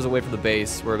 kilometers away from the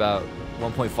base. We're about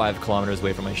 1.5 kilometers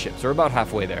away from my ship, so we're about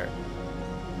halfway there.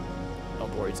 Oh,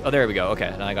 boards. Oh, there we go.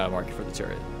 Okay, now I got a marker for the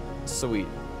turret. Sweet.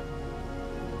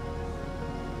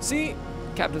 See?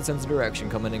 Captain sense of direction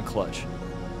coming in clutch.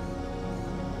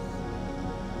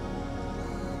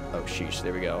 Oh, sheesh.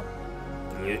 There we go.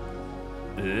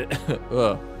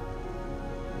 Ugh.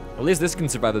 At least this can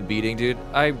survive a beating, dude.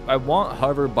 I want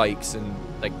hover bikes and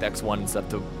like X1 and stuff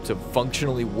to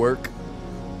functionally work.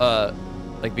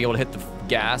 Like be able to hit the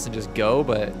gas and just go,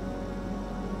 but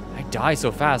I die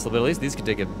so fast. But at least these can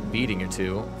take a beating or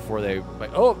two before they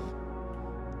like. Oh,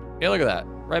 yeah, look at that.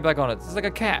 Right back on it. It's like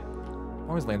a cat.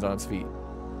 Always lands on its feet.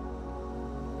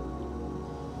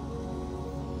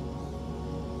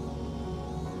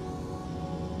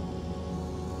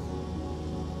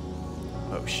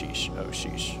 Oh sheesh. Oh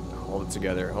sheesh. Hold it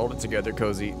together. Hold it together,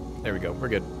 Cozy. There we go. We're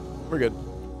good. We're good.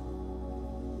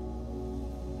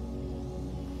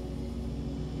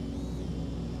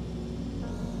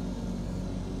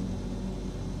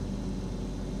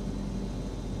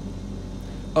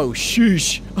 Oh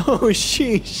sheesh. Oh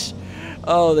sheesh.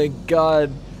 Oh thank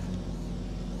God.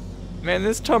 Man,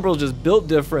 this tumbril just built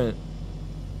different.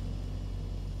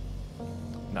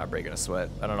 Not breaking a sweat.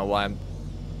 I don't know why I'm.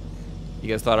 You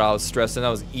guys thought I was stressing. That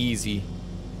was easy.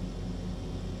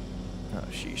 Oh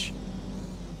sheesh.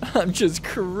 I'm just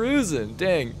cruising.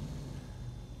 Dang.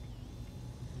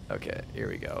 Okay, here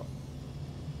we go.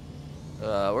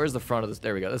 Where's the front of this?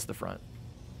 There we go. This is the front.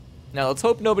 Now let's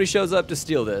hope nobody shows up to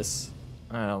steal this.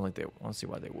 I don't think they. I don't see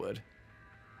why they would.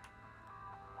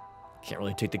 Can't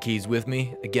really take the keys with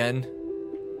me again.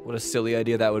 What a silly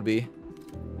idea that would be.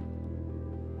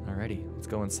 Alrighty, let's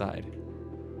go inside.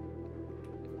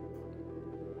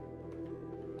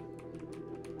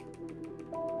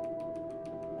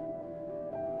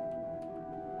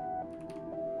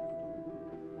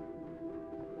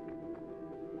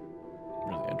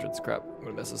 Really, entrance crap. I'm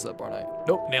gonna mess this up, aren't I?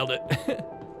 Nope, nailed it.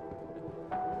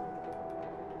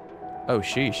 Oh,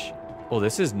 sheesh. Oh,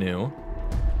 this is new.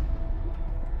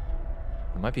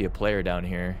 There might be a player down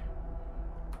here.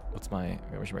 What's my...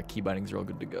 Make sure my key bindings are all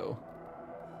good to go.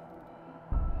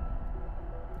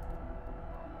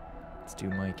 Let's do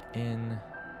mic in.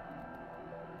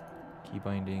 Key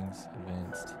bindings,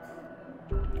 advanced.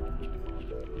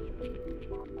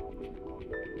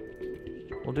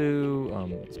 We'll do...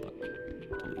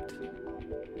 delete.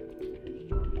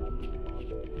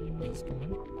 Is this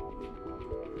one?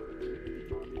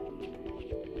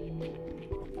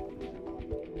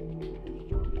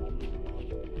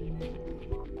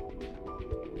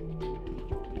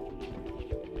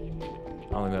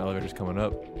 I don't think the elevator's coming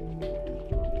up.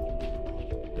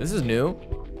 This is new.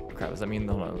 Crap, does that mean,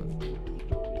 hold on.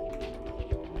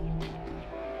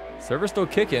 Server's still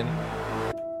kicking.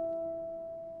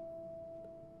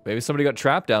 Maybe somebody got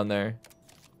trapped down there.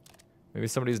 Maybe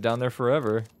somebody's down there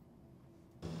forever.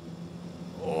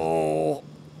 Oh,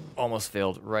 almost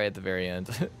failed right at the very end.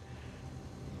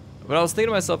 But I was thinking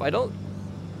to myself, I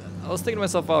was thinking to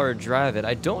myself while we were driving,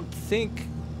 I don't think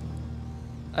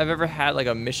I've ever had like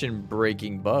a mission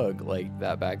breaking bug like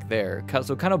that back there.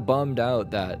 So kind of bummed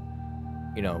out that,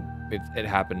 you know, it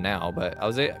happened now, but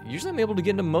usually I'm able to get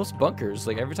into most bunkers.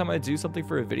 Like every time I do something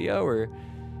for a video or,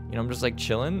 you know, I'm just like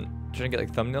chilling, trying to get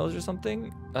like thumbnails or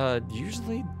something,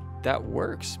 usually that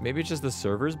works. Maybe it's just the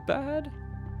server's bad.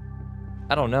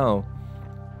 I don't know.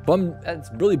 That's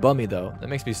really bummy though. That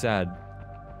makes me sad.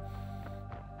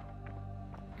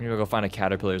 Maybe I'll go find a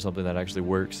caterpillar or something that actually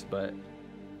works, but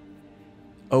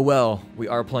oh well, we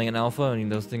are playing an alpha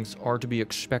and those things are to be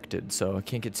expected, so I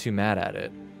can't get too mad at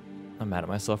it. I'm mad at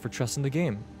myself for trusting the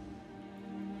game.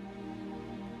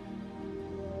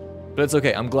 But it's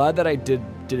okay, I'm glad that I did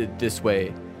it this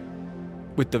way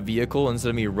with the vehicle instead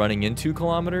of me running in 2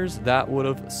 kilometers. That would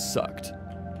have sucked.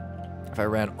 If I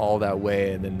ran all that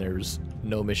way and then there's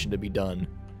no mission to be done.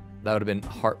 That would have been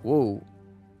hard. Whoa.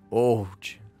 Oh,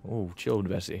 chill,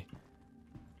 Bessie.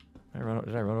 Did I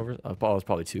run over? Oh, I was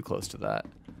probably too close to that.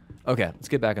 Okay, let's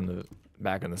get back in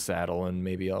the saddle and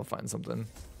maybe I'll find something.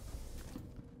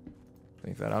 I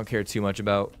think that I don't care too much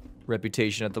about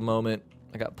reputation at the moment.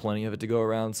 I got plenty of it to go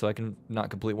around, so I can not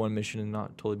complete one mission and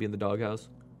not totally be in the doghouse.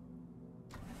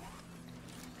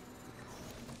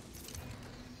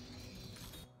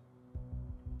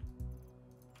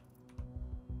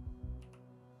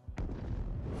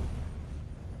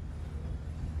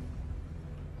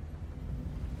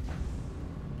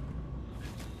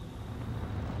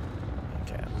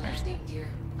 think, dear.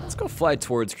 Let's go fly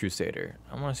towards Crusader.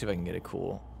 I want to see if I can get it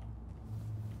cool.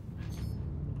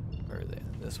 Where are they?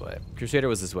 This way. Crusader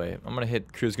was this way. I'm gonna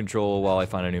hit cruise control while I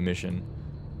find a new mission.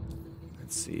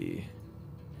 Let's see.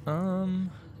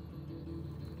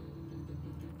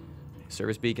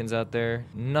 Service beacons out there.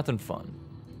 Nothing fun.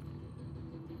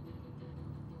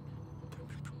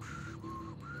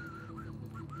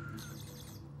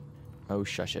 Oh,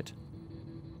 shush it.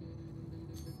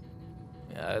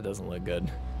 Yeah, it doesn't look good.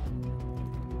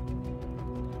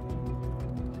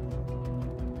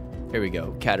 Here we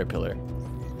go, Caterpillar.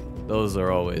 Those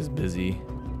are always busy.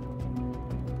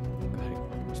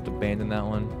 Just abandon that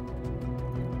one.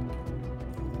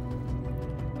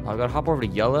 Oh, I gotta hop over to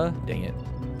Yella? Dang it.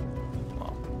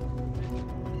 Well,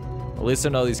 at least I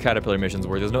know these Caterpillar missions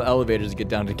work. There's no elevators to get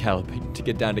down to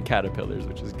Caterpillars,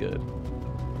 which is good.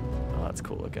 Oh, that's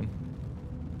cool looking.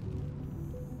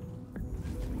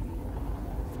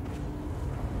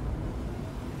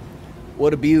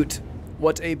 What a beaut.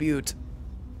 What a beaut.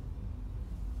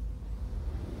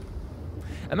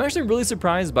 I'm actually really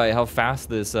surprised by how fast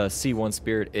this C1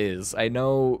 Spirit is. I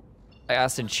know I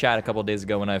asked in chat a couple days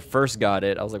ago when I first got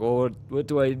it. I was like, well, what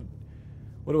do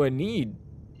I need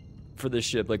for this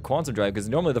ship? Like quantum drive, because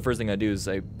normally the first thing I do is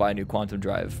I buy a new quantum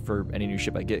drive for any new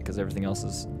ship I get, because everything else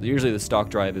is, usually the stock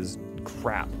drive is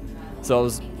crap. So I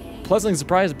was pleasantly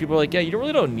surprised that people are like, yeah, you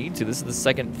really don't need to. This is the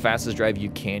second fastest drive you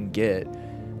can get.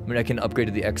 I mean, I can upgrade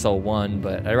to the XL1,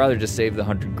 but I'd rather just save the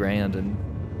 100 grand. And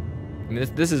I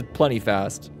mean, this is plenty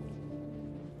fast.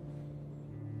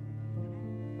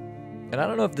 And I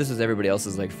don't know if this is everybody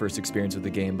else's like first experience with the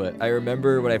game, but I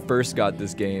remember when I first got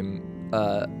this game,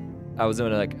 I was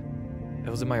in like, it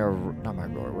was in my, not my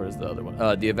Aurora, what is the other one?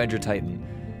 The Avenger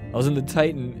Titan. I was in the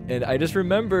Titan, and I just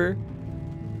remember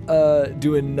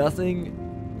doing nothing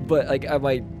but like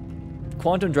my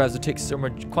quantum drives would take so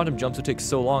much, quantum jumps would take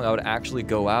so long, I would actually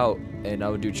go out and I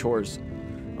would do chores.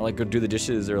 I'd like go do the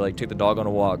dishes or like take the dog on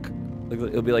a walk. Like,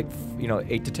 it'll be like, you know,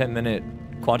 8 to 10 minute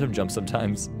quantum jumps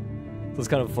sometimes. So it's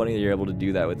kind of funny that you're able to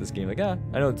do that with this game. Like, I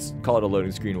know it's, call it a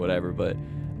loading screen, whatever, but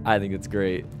I think it's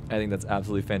great. I think that's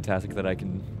absolutely fantastic that I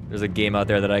can, there's a game out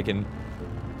there that I can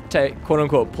quote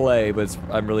unquote play, but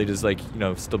I'm really just like, you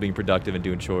know, still being productive and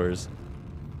doing chores,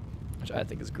 which I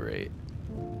think is great.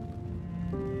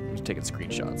 I'm just taking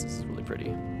screenshots. This is really pretty.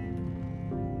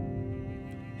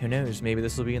 Who knows? Maybe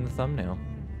this will be in the thumbnail.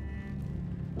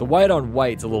 The white on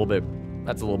white's a little bit,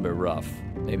 that's a little bit rough.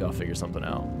 Maybe I'll figure something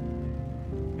out.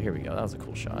 Here we go. That was a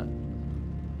cool shot.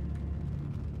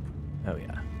 Oh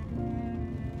yeah.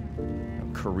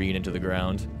 I'll careen into the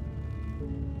ground.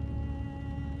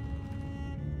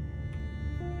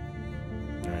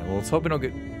 All right. Well, let's hope we don't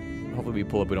get. Hopefully, we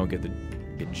pull up. We don't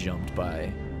get jumped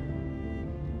by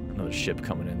another ship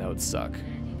coming in. That would suck.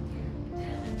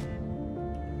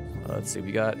 Let's see.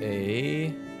 We got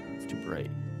a. It's too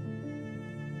bright.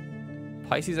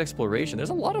 Pisces exploration.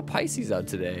 There's a lot of Pisces out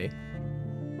today.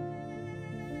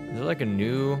 Is there like a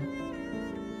new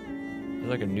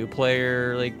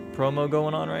player like promo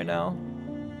going on right now?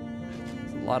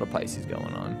 There's a lot of Pisces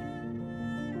going on.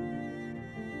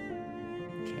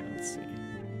 Okay, let's see.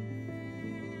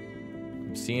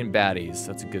 I'm seeing baddies.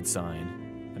 That's a good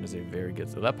sign. That is a very good.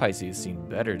 So that Pisces has seen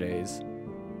better days.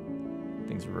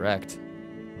 Things wrecked.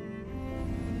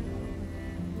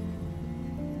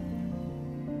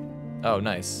 Oh,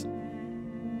 nice.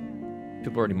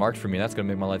 People already marked for me. That's gonna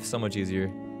make my life so much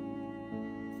easier.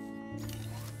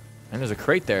 And there's a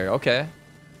crate there. Okay.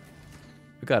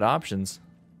 We got options.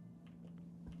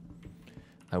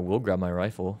 I will grab my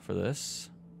rifle for this.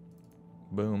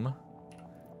 Boom.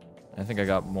 I think I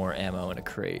got more ammo in a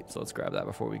crate, so let's grab that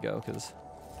before we go, because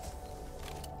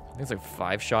I think it's like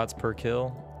 5 shots per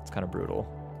kill. It's kind of brutal.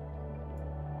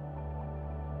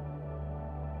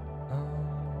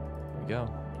 There we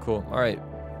go. Cool. All right.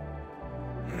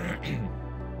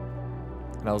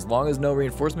 Now, as long as no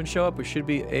reinforcements show up, we should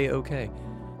be a-okay.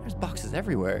 There's boxes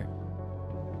everywhere.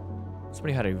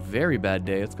 Somebody had a very bad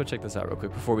day. Let's go check this out real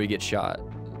quick before we get shot.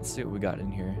 Let's see what we got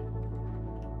in here.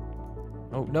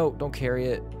 Oh, no, don't carry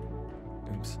it.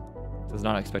 Oops. Was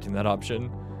not expecting that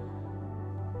option.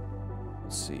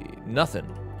 Let's see. Nothing.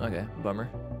 Okay, bummer.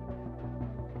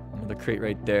 Another crate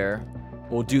right there.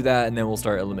 We'll do that, and then we'll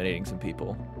start eliminating some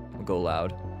people. We'll go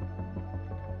loud.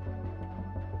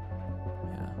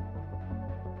 Yeah.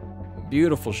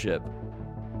 Beautiful ship.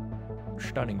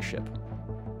 Stunning ship.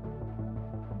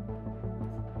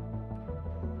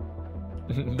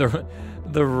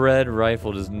 the red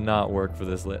rifle does not work for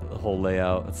this whole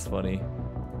layout. That's funny.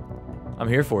 I'm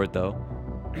here for it though.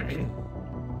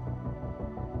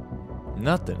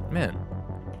 Nothing, man.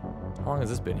 How long has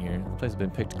this been here? This place has been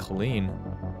picked clean.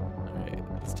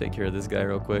 Let's take care of this guy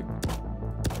real quick.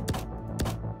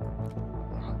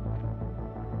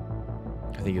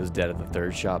 I think he was dead at the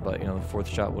third shot, but you know, the fourth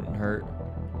shot wouldn't hurt.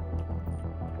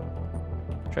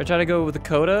 Should I try to go with the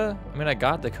coda? I mean, I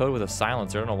got the coda with a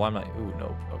silencer. I don't know why I'm not. Ooh,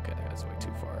 nope. Okay, that's way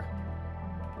too far.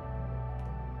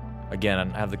 Again,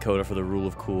 I have the coda for the rule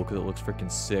of cool because it looks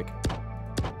freaking sick.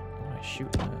 Why am I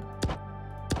shooting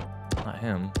at? Not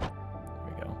him. There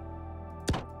we go.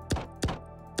 There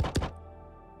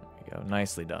we go.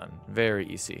 Nicely done. Very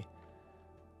easy.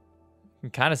 You can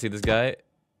kind of see this guy.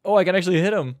 Oh, I can actually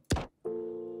hit him.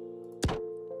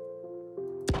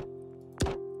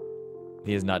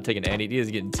 He is not taking any. He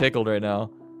is getting tickled right now.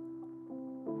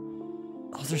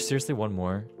 Oh, is there seriously one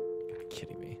more? You're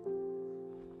kidding me.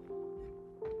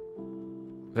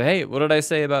 But hey, what did I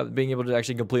say about being able to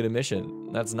actually complete a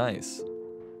mission? That's nice.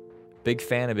 Big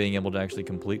fan of being able to actually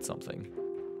complete something.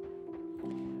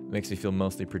 Makes me feel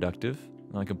mostly productive.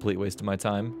 Not a complete waste of my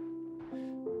time.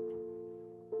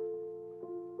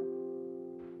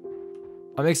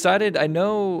 I'm excited. I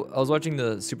know I was watching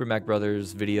the Super Mac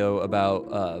Brothers video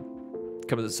about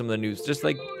some of the news. Just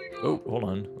like, oh, hold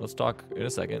on. Let's talk in a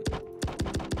second.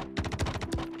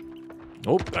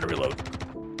 Oh, gotta reload.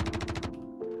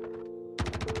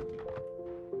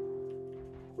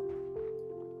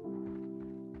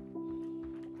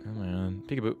 Come on,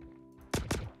 peekaboo.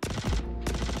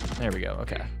 There we go.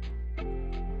 Okay.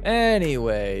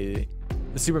 Anyway,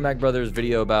 the Super Mac Brothers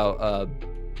video about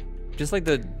just like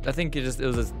I think it was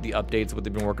the updates what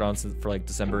they've been working on for like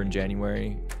December and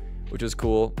January, which was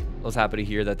cool. I was happy to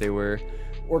hear that they were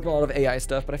working on a lot of AI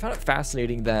stuff, but I found it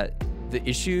fascinating that the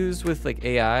issues with like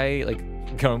AI, like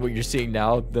kind of what you're seeing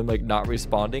now, them like not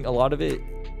responding, a lot of it,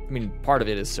 I mean, part of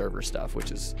it is server stuff,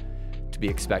 which is to be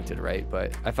expected, right?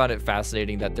 But I found it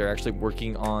fascinating that they're actually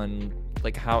working on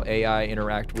like how AI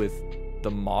interact with the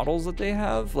models that they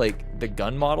have, like the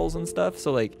gun models and stuff.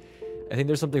 So like, I think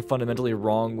there's something fundamentally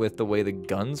wrong with the way the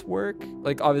guns work.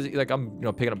 Like obviously, like I'm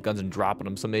picking up guns and dropping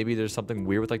them, so maybe there's something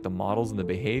weird with like the models and the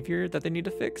behavior that they need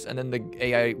to fix, and then the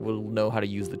AI will know how to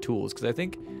use the tools. Because I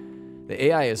think the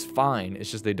AI is fine.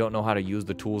 It's just they don't know how to use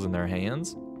the tools in their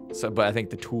hands. So, but I think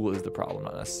the tool is the problem,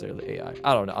 not necessarily the AI.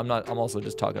 I don't know. I'm also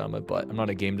just talking on my butt. I'm not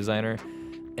a game designer,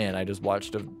 and I just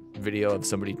watched a video of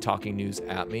somebody talking news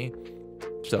at me.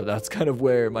 So that's kind of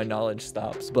where my knowledge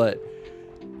stops, but.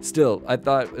 Still, I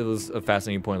thought it was a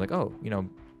fascinating point, like, oh,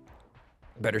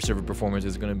 better server performance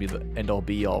is going to be the end-all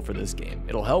be-all for this game.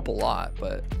 It'll help a lot,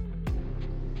 but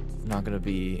it's not going to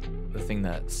be the thing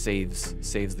that saves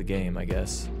the game, I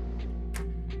guess.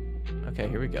 Okay,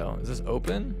 here we go. Is this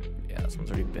open? Yeah, this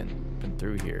one's already been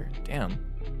through here. Damn.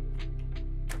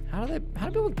 How do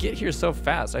people get here so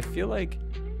fast? I feel like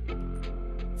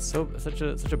it's such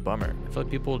a bummer. I feel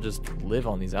like people just live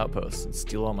on these outposts and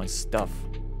steal all my stuff.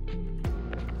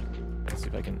 See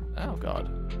if I can. Oh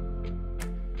god.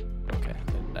 Okay,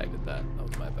 I did that. That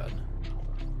was my bad.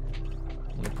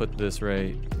 I'm gonna put this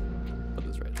right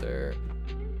there.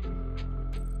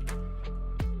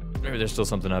 Maybe there's still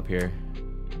something up here.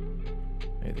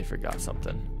 Maybe they forgot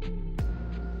something.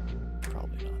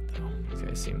 Probably not though. These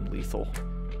guys seem lethal.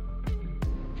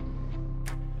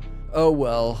 Oh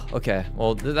well. Okay.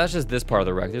 Well, that's just this part of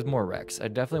the wreck. There's more wrecks. I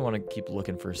definitely want to keep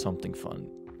looking for something fun.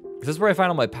 This is where I find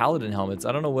all my paladin helmets.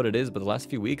 I don't know what it is, but the last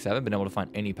few weeks I haven't been able to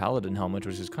find any paladin helmets,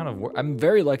 which is kind of. I'm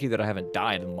very lucky that I haven't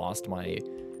died and lost my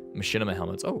machinima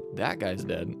helmets. Oh, that guy's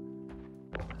dead.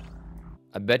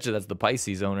 I bet you that's the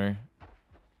Pisces owner.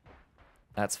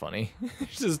 That's funny.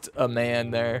 There's just a man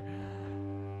there.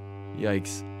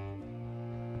 Yikes.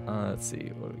 Let's see.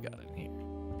 What do we got in here?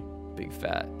 Big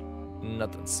fat.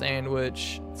 Nothing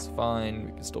sandwich. It's fine.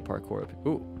 We can still parkour up.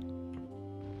 Ooh.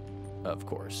 Of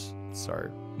course. It's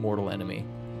our mortal enemy.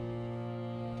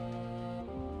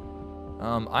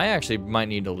 I actually might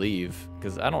need to leave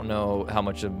because I don't know how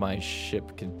much of my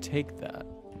ship can take that.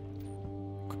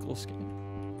 Quick little scan.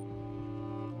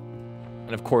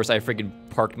 And of course, I freaking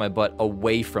parked my butt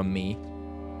away from me.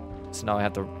 So now I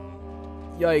have to...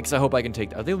 Yikes, I hope I can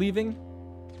take that. Are they leaving?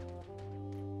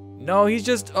 No, he's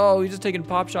just taking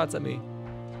pop shots at me.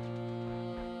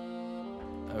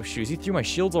 Oh shoot, he threw my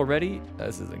shields already?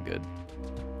 This isn't good.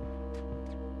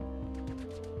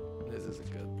 This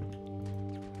isn't good.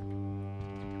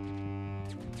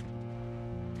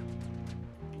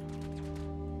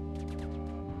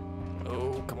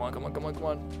 Oh, come on, come on, come on, come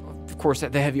on. Of course,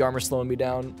 the heavy armor slowing me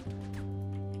down.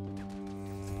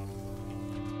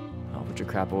 Oh, put your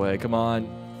crap away, come on.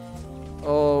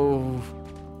 Oh.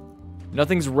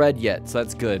 Nothing's red yet, so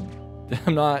that's good.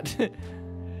 I'm not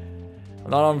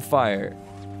on fire.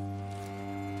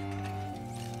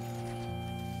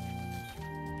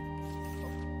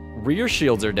 Rear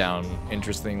shields are down,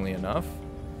 interestingly enough.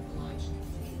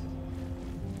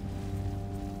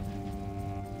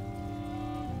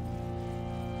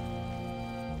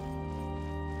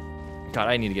 God,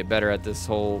 I need to get better at this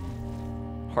whole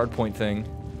hardpoint thing.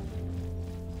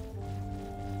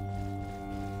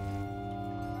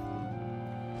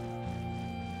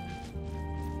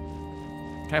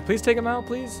 Can I please take him out,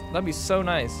 please? That'd be so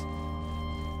nice.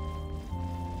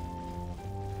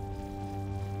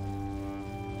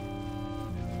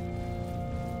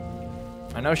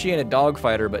 I know she ain't a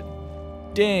dogfighter, but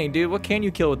dang, dude, what can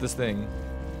you kill with this thing?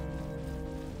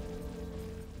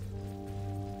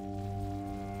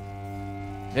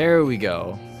 There we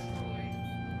go.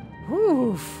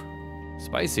 Whew.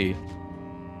 Spicy.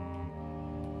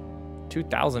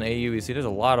 2,000 AU. You see, there's a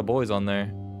lot of boys on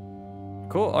there.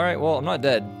 Cool. All right. Well, I'm not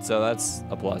dead, so that's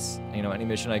a plus. You know, any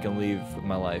mission I can leave with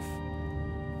my life,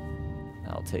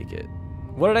 I'll take it.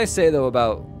 What did I say though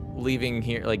about leaving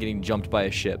here, like getting jumped by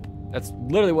a ship? That's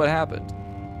literally what happened.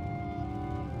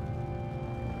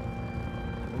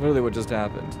 Literally what just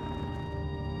happened.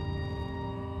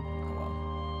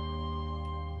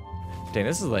 Dang,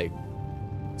 this is like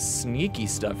sneaky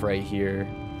stuff right here.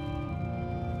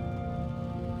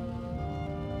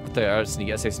 What the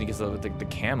sneaky? I say sneaky stuff with the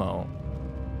camo.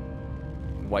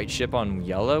 White ship on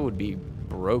yellow would be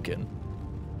broken.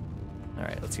 All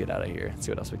right, let's get out of here. Let's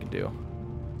see what else we can do.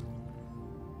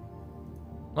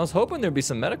 I was hoping there'd be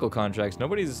some medical contracts.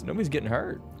 Nobody's getting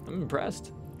hurt. I'm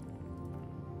impressed.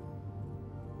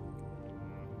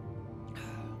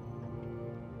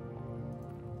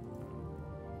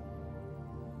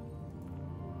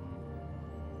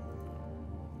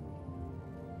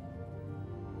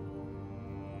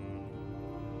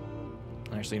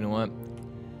 Actually, you know what?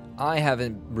 I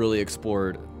haven't really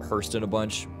explored Hurston a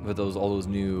bunch with all those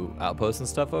new outposts and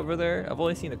stuff over there. I've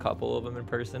only seen a couple of them in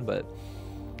person, but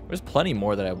there's plenty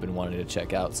more that I've been wanting to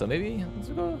check out. So maybe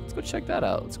let's go check that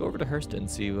out. Let's go over to Hurston,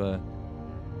 see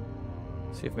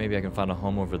if maybe I can find a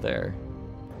home over there.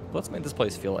 Let's make this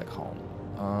place feel like home.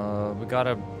 We got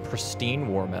a pristine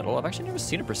war medal. I've actually never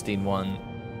seen a pristine one.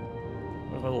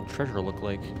 What does my little treasure look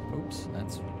like? Oops,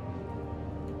 that's.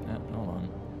 Hold on.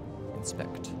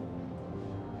 Inspect.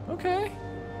 Okay.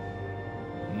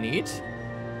 Neat.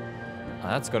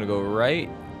 That's gonna go right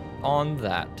on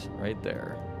that, right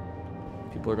there.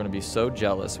 People are gonna be so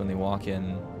jealous when they walk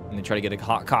in and they try to get a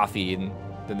hot coffee and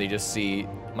then they just see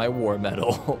my war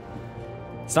medal.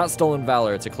 It's not stolen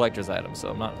valor, it's a collector's item, so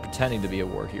I'm not pretending to be a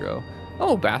war hero.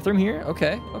 Oh, bathroom here?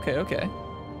 Okay, okay.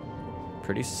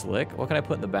 Pretty slick. What can I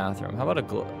put in the bathroom? How about a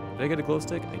glow? Did I get a glow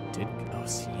stick? I did. Oh,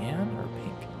 cyan or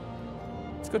pink?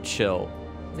 Let's go chill.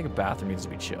 I think a bathroom needs to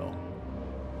be chill.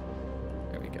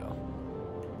 There we go.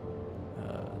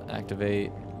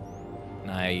 Activate.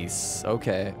 Nice.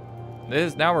 Okay.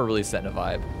 Now we're really setting a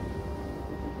vibe.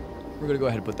 We're gonna go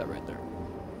ahead and put that right there.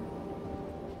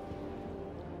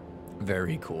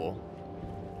 Very cool.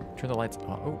 Turn the lights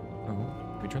off. Oh,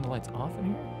 can we turn the lights off in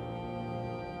here?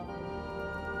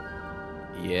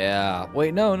 Yeah.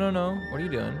 Wait, no. What are you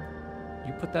doing?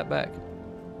 You put that back.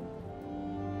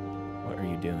 What are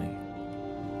you doing?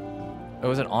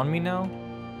 Oh, is it on me now?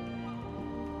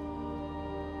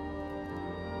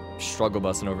 Struggle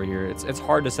busing over here. It's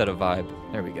hard to set a vibe.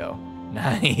 There we go.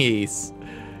 Nice.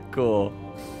 Cool.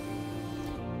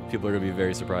 People are gonna be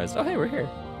very surprised. Oh, hey, we're here.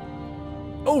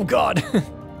 Oh, God.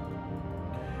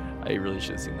 I really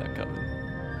should have seen that coming.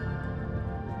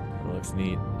 That looks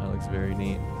neat. That looks very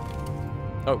neat.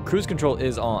 Oh, cruise control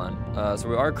is on. So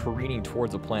we are careening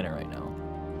towards a planet right now.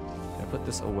 Can I put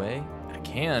this away? I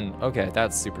can. Okay,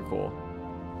 that's super cool.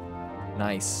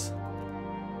 Nice.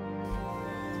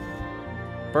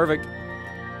 Perfect.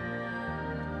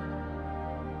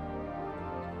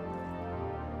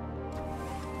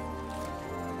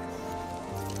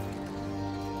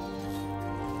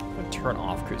 I'm gonna turn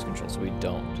off cruise control so we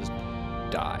don't just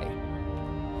die.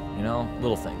 You know,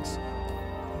 little things.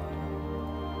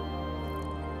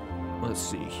 Let's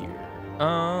see here.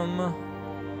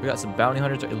 We got some bounty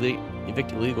hunters to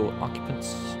evict illegal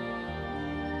occupants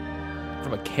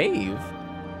from a cave.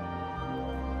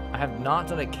 I have not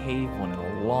done a cave one in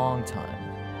a long time.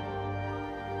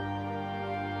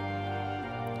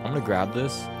 I'm gonna grab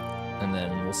this, and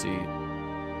then we'll see.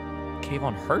 Cave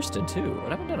on Hurston too.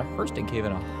 I haven't done a Hurston cave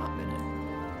in a hot minute.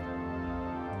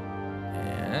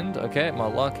 And okay, my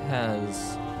luck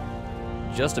has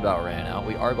just about ran out.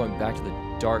 We are going back to the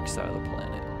dark side of the planet.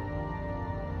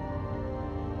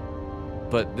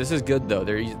 But this is good though.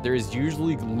 There is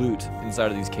usually loot inside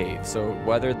of these caves. So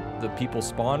whether the people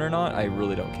spawn or not, I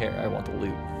really don't care. I want the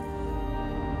loot.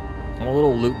 I'm a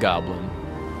little loot goblin.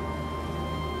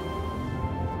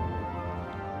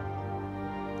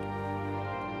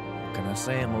 can I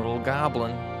say? I'm a little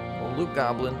goblin. A little loot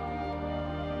goblin.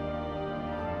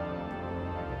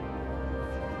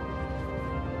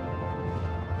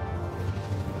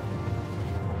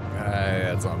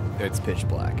 It's pitch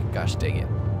black. Gosh dang it.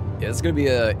 Yeah, it's gonna be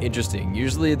interesting.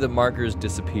 Usually the markers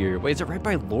disappear. Wait, is it right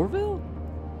by Lorville?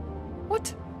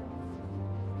 What?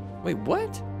 Wait,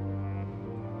 what?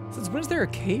 Since when is there a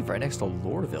cave right next to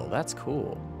Lorville? That's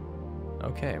cool.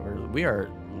 Okay, we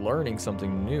are learning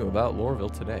something new about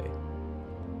Lorville today.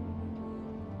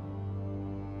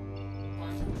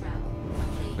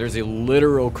 There's a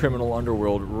literal criminal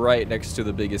underworld right next to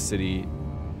the biggest city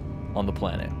on the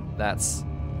planet. That's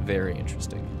very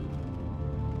interesting.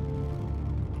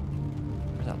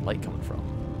 Where's that light coming from?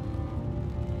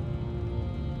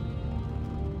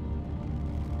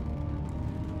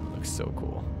 Looks so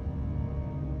cool.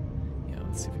 Yeah,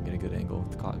 let's see if we can get a good angle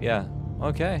with the clock. Yeah,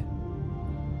 okay.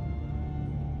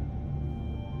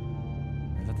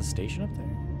 Is that the station up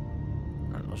there?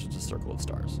 I don't know, it's just a circle of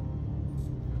stars. So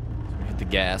we hit the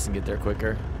gas and get there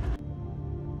quicker.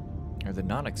 I did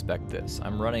not expect this.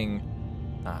 I'm running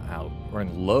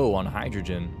running low on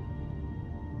hydrogen.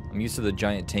 I'm used to the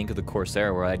giant tank of the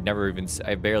Corsair where I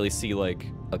barely see like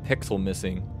a pixel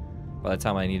missing by the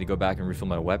time I need to go back and refill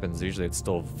my weapons. Usually it's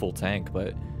still full tank,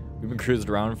 but we've been cruising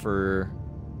around for,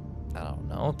 I don't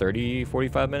know, 30,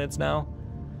 45 minutes now.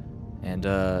 And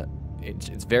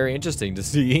it's very interesting to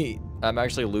see I'm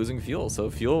actually losing fuel.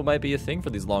 So fuel might be a thing for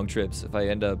these long trips if I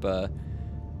end up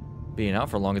being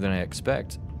out for longer than I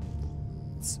expect.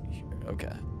 Let's see here.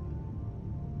 Okay.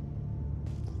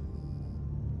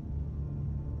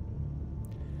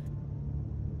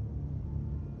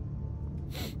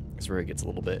 That's where it gets a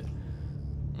little bit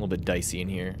dicey in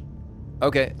here.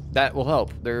 Okay, that will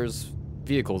help. There's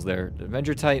vehicles there.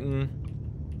 Avenger Titan.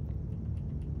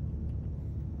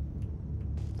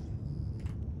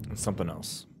 And something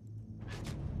else.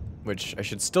 Which I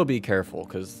should still be careful,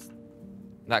 because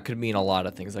that could mean a lot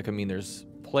of things. That could mean there's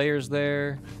players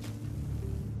there.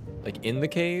 Like in the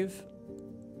cave.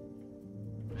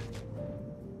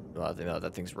 Well, I think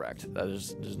that thing's wrecked.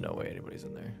 There's no way anybody's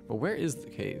in there. But where is the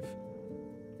cave?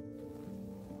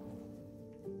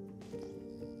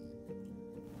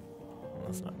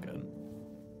 That's not good.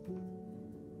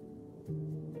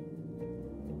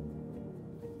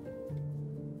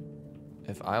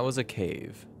 If I was a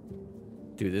cave,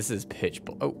 dude, this is pitch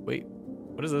black. Oh wait,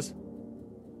 what is this?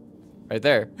 Right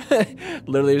there.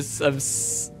 Literally, I'm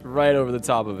right over the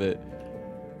top of it.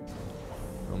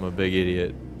 I'm a big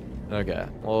idiot. Okay,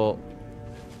 well,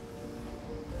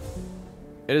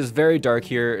 it is very dark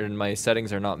here, and my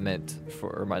settings are not meant for,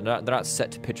 or they're not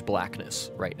set to pitch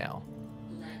blackness right now.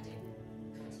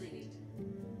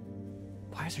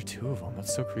 Why is there two of them?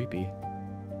 That's so creepy.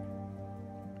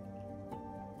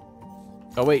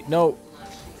 Oh wait, no.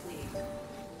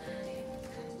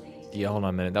 Yeah, hold on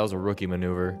a minute. That was a rookie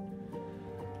maneuver.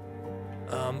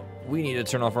 We need to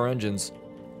turn off our engines.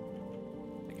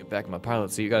 Get back in my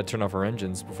pilot seat. You gotta turn off our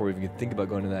engines before we even think about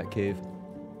going to that cave.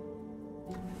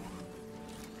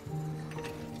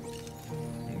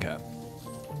 Okay.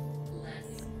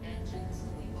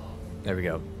 There we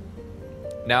go.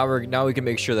 Now we can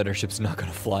make sure that our ship's not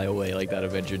gonna fly away like that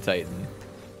Avenger Titan.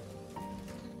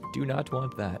 Do not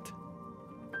want that.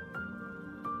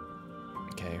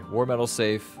 Okay, war metal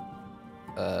safe.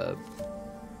 Glow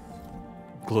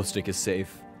stick is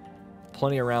safe.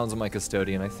 Plenty of rounds on my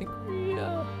custodian. I think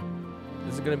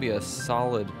this is gonna be a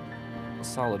solid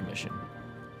mission.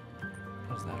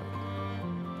 How's that?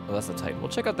 Oh, that's the Titan. We'll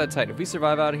check out that Titan. If we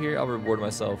survive out of here, I'll reward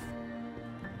myself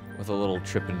with a little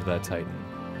trip into that Titan.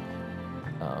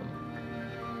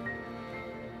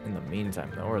 In the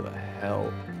meantime, though, where the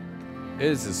hell?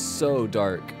 This is so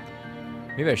dark.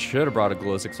 Maybe I should have brought a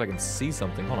glow stick so I can see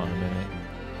something. Hold on a minute.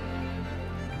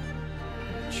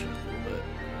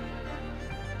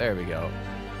 There we go.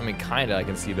 I mean, kinda I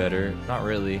can see better. Not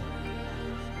really.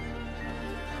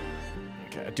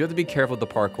 Okay, I do have to be careful with the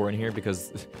parkour in here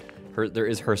because there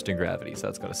is Hurston gravity, so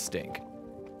that's gonna stink.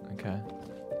 Okay.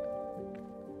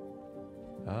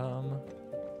 Well,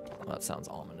 that sounds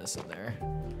ominous in there.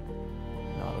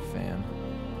 Not a fan.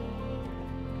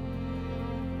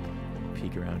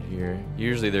 Peek around here.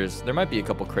 Usually there might be a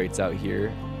couple crates out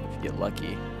here if you get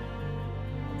lucky.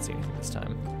 Don't see anything this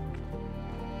time.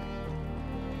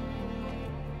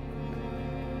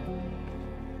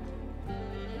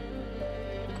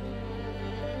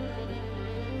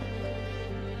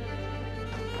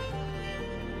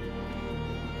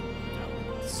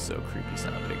 Oh, it's so creepy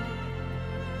sounding.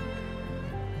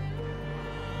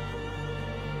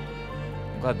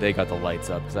 I'm glad they got the lights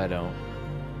up, because I don't.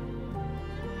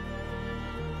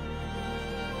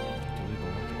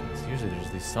 Usually there's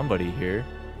at least somebody here.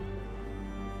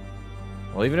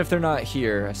 Well, even if they're not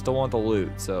here, I still want the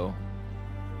loot, so...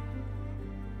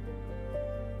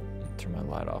 Turn my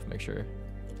light off, make sure.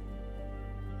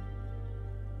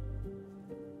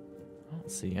 I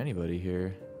don't see anybody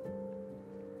here.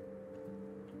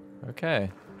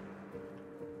 Okay.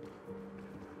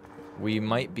 We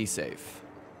might be safe.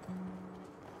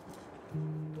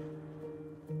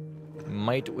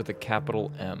 Might with a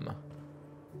capital M.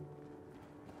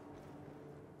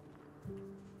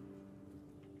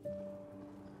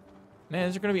 Man,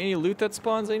 is there gonna be any loot that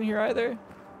spawns in here either?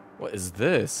 What is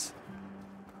this?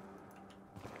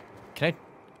 Can I...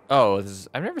 Oh, this is...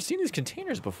 I've never seen these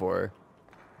containers before.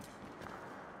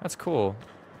 That's cool.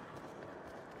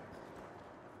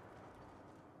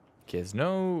 Okay, there's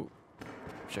no...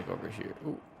 Check over here.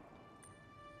 Ooh.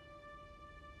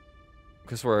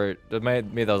 Could've swore...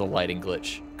 Maybe that was a lighting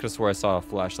glitch. Could've swore I saw a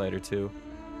flashlight or two.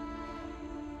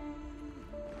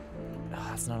 Ah,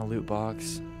 that's not a loot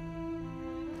box.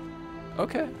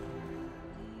 Okay.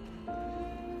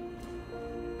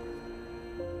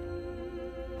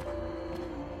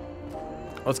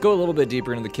 Let's go a little bit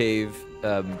deeper into the cave.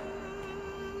 Wait,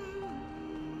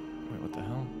 what the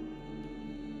hell?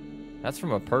 That's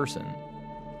from a person.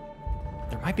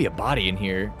 There might be a body in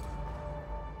here.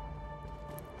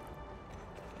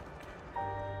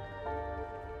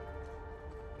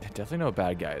 Definitely no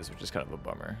bad guys, which is kind of a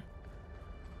bummer.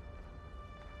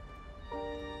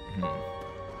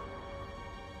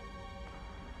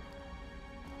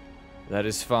 That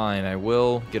is fine. I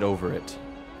will get over it.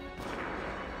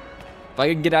 If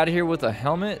I can get out of here with a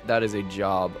helmet, that is a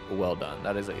job well done.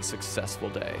 That is a successful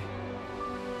day.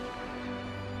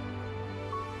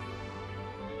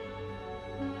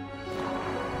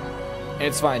 And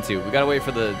it's fine too. We gotta wait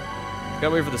for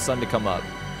the sun to come up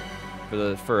for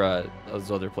those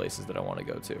other places that I want to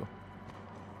go to.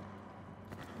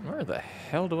 Where the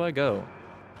hell do I go?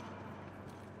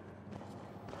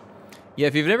 Yeah,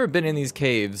 if you've never been in these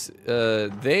caves,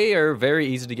 they are very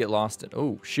easy to get lost in.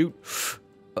 Oh, shoot.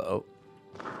 Uh-oh.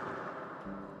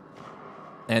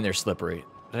 And they're slippery.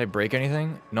 Did I break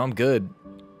anything? No, I'm good.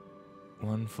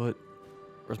 1 foot.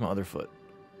 Where's my other foot?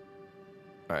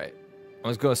 Alright. I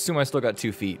was going to assume I still got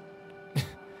 2 feet.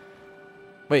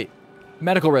 Wait.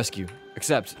 Medical rescue.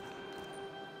 Accept.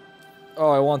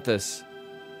 Oh, I want this.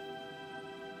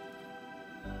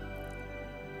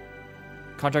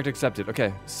 Contract accepted.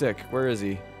 Okay, sick. Where is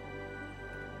he?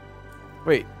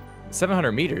 Wait,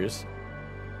 700 meters?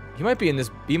 He might be in this.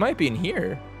 He might be in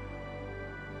here.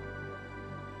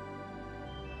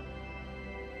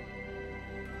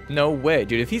 No way,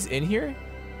 dude. If he's in here.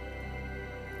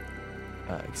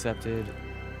 Accepted.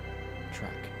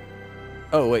 Track.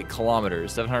 Oh, wait,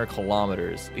 kilometers. 700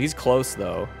 kilometers. He's close,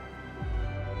 though.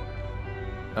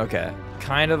 Okay.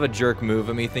 Kind of a jerk move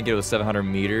of me thinking it was 700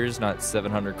 meters, not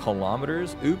 700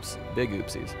 kilometers. Oops. Big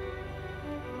oopsies.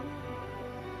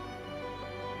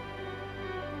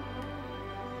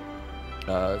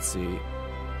 Let's see.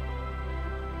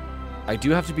 I do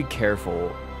have to be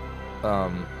careful.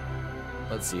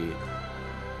 Let's see.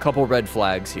 Couple red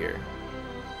flags here.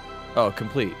 Oh,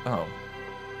 complete. Oh.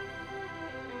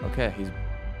 Okay, he's...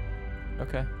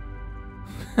 Okay.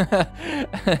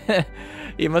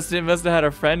 He must have had a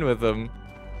friend with him.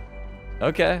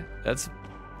 Okay, that's...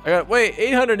 I got... Wait,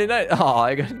 809... Oh,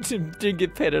 I didn't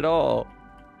get paid at all.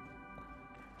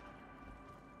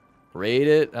 Rate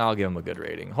it? I'll give him a good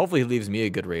rating. Hopefully he leaves me a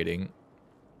good rating.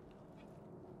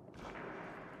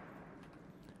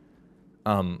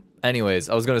 Anyways,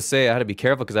 I was gonna say I had to be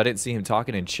careful because I didn't see him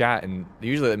talking in chat, and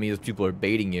usually that means people are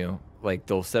baiting you. Like,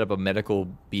 they'll set up a medical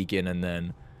beacon, and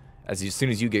then as soon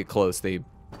as you get close, their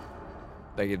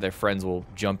friends will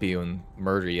jump you and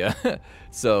murder you.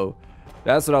 So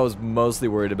that's what I was mostly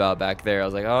worried about back there. I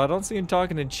was like, oh, I don't see him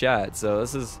talking in chat. So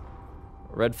this is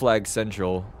red flag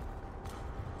central.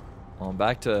 Well,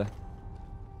 back to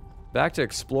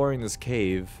exploring this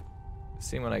cave,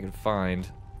 seeing what I can find.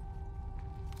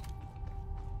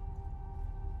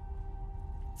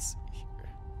 Let's see here.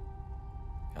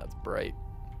 That's bright.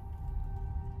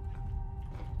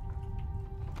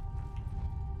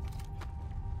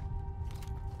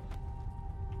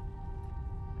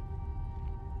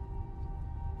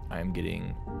 I'm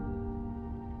getting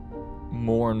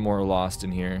more and more lost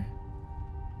in here.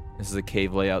 This is a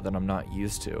cave layout that I'm not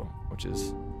used to, which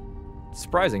is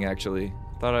surprising actually.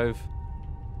 Thought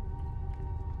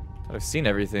I've seen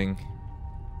everything.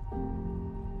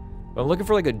 But I'm looking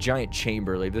for like a giant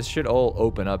chamber. Like, this should all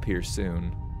open up here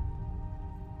soon.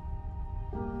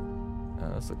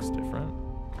 This looks different.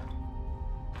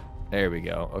 There we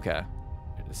go. Okay.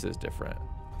 This is different.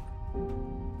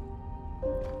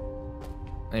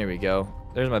 There we go.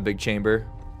 There's my big chamber.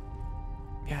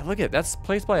 Yeah, look at that's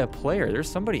placed by a player. There's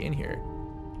somebody in here.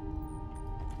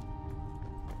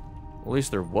 Well, at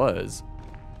least there was.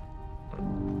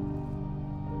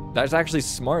 That's actually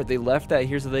smart. They left that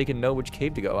here so they can know which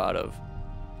cave to go out of.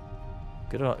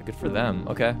 Good for them.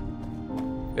 Okay.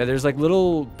 Yeah, there's like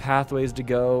little pathways to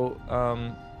go.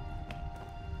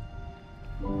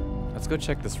 Let's go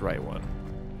check this right one.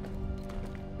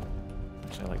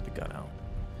 Actually, I like the gun out.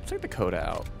 Let's take the Coda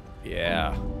out.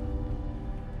 Yeah.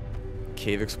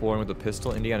 Cave exploring with a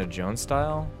pistol, Indiana Jones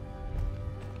style.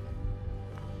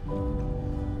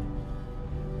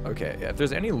 Okay, yeah, if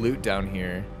there's any loot down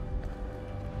here,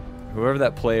 whoever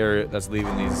that player that's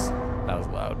leaving these, that was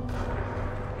loud.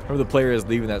 Whoever the player is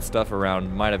leaving that stuff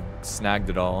around might have snagged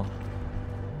it all.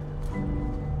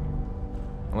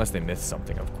 Unless they missed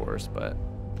something, of course, but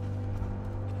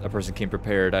that person came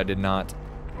prepared. I did not.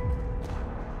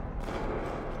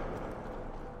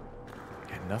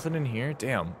 Yeah, nothing in here?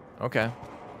 Damn. Okay.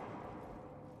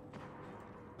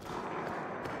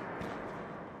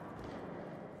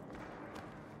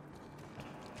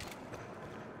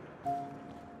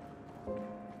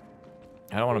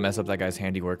 I don't want to mess up that guy's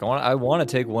handiwork. I want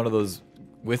to take one of those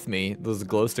with me, those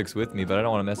glow sticks with me, but I don't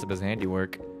want to mess up his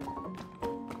handiwork.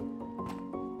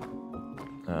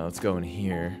 Let's go in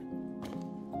here.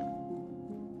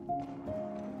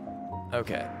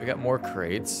 Okay, we got more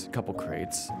crates, a couple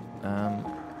crates.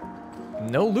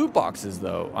 No loot boxes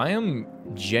though. I am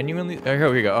genuinely. Oh,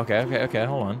 here we go. Okay.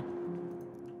 Hold on.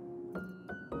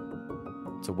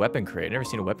 It's a weapon crate. I've never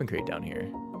seen a weapon crate down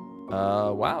here.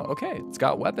 Wow. Okay, it's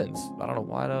got weapons. I don't know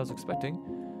what I was expecting.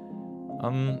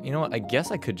 You know what? I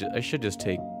guess I should just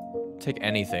take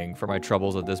anything for my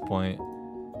troubles at this point.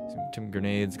 Some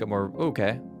grenades. Got more.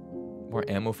 Okay. More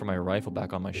ammo for my rifle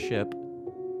back on my ship.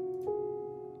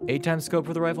 8x scope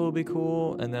for the rifle will be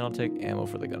cool, and then I'll take ammo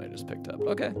for the gun I just picked up.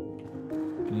 Okay.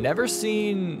 Never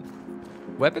seen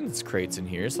weapons crates in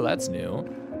here, so that's new.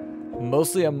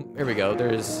 Mostly, here we go.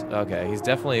 There's, okay, he's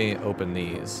definitely opened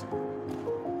these.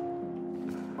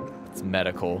 It's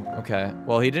medical. Okay.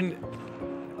 Well, he didn't,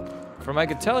 from I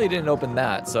could tell he didn't open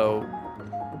that, so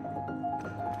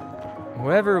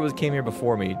whoever came here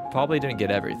before me probably didn't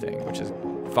get everything, which is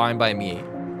fine by me.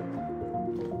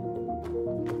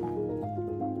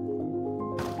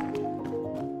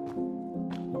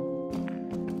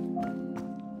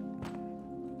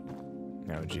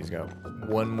 Geez, got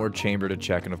one more chamber to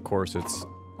check, and of course it's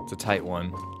a tight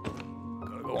one.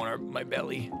 Gotta go on my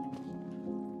belly.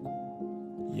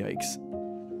 Yikes.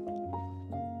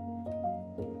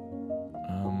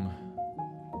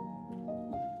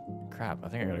 Crap, I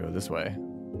think I gotta go this way.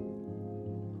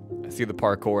 I see the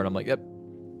parkour and I'm like, yep,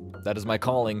 that is my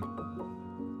calling.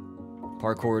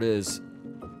 Parkour it is.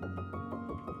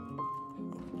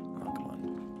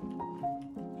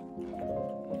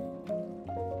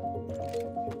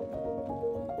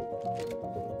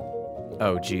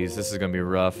 Oh, geez, this is gonna be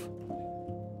rough.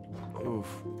 Oof.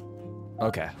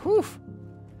 Okay. Oof.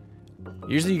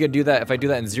 Usually you can do that, if I do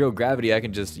that in zero gravity, I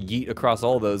can just yeet across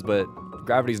all those, but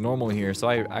gravity's normal here, so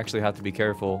I actually have to be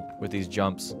careful with these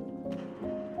jumps.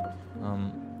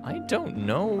 I don't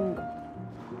know.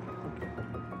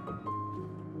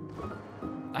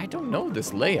 I don't know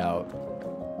this layout.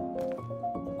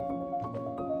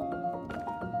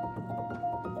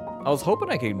 I was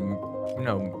hoping I could, you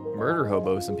know, murder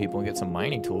hobo some people and get some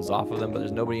mining tools off of them, but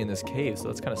there's nobody in this cave, so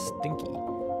that's kind of stinky.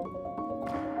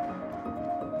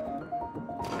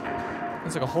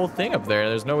 There's like a whole thing up there.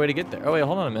 There's no way to get there. Oh wait,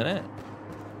 hold on a minute.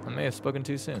 I may have spoken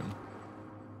too soon.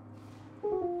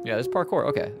 Yeah, there's parkour.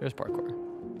 Okay, there's parkour.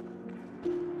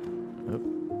 Oop.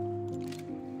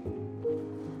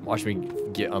 Watch me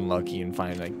get unlucky and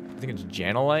find, like, I think it's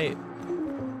Janolite.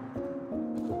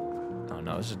 Oh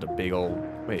no, it's just a big old.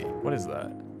 Wait, what is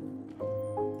that?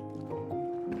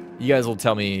 You guys will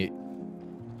tell me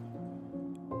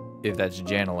if that's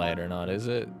Janolite or not, is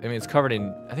it? I mean, it's covered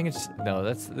in, I think it's, no,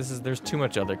 there's too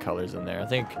much other colors in there. I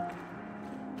think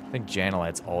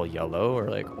Janolite's all yellow or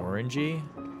like orangey.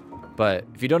 But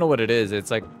if you don't know what it is, it's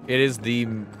like, it is the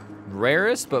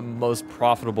rarest but most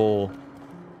profitable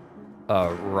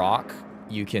rock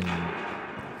you can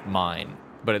mine.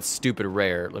 But it's stupid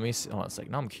rare. Let me see, hold on a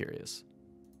second, now I'm curious.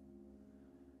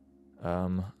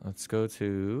 Let's go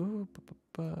to,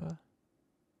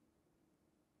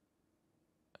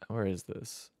 where is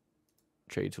this?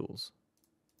 Trade tools.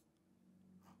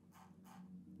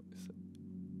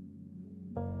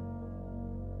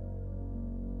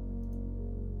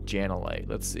 Janolite,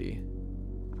 let's see.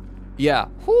 Yeah,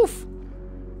 whoof.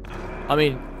 I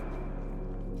mean,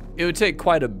 it would take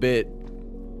quite a bit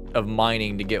of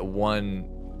mining to get one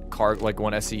like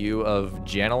one SCU of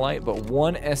Janelite, but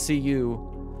one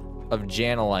SCU of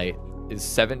Janelite is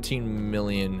 17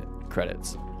 million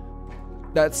credits.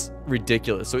 That's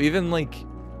ridiculous. So even like,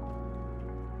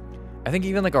 I think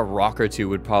even like a rock or two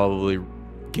would probably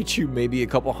get you maybe a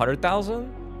couple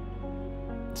 100,000.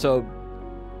 So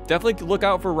definitely look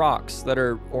out for rocks that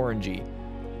are orangey.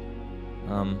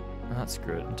 That's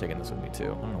screwed. I'm taking this with me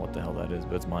too. I don't know what the hell that is,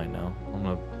 but it's mine now. I'm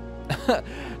gonna,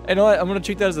 you know what? I'm gonna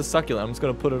treat that as a succulent. I'm just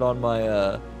gonna put it on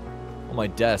my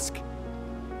desk.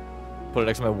 Put it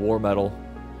next to my war medal.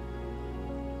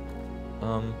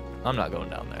 I'm not going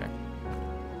down there.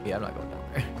 Yeah, I'm not going down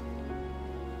there.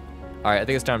 All right, I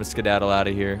think it's time to skedaddle out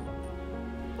of here.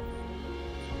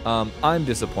 I'm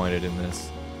disappointed in this.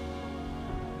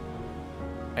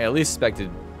 I at least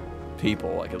expected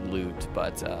people I could loot,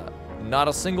 but not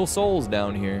a single soul's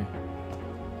down here.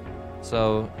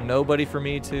 So nobody for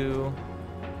me to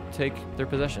take their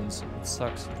possessions. It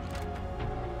sucks.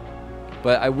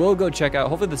 But I will go check out.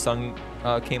 Hopefully the sun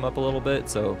came up a little bit,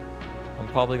 so I'm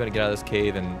probably gonna get out of this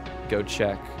cave and go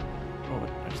check. Oh,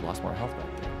 I just lost more health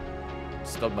back there.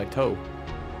 Stubbed my toe.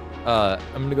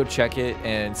 I'm gonna go check it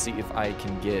and see if I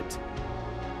can get.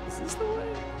 Is this the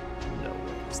way? No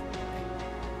way. It's the way.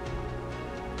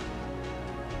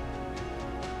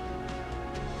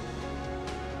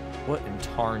 What in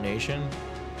tarnation?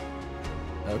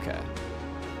 Okay.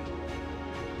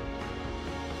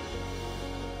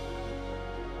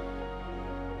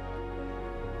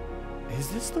 Is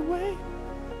this the way?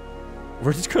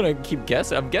 We're just gonna keep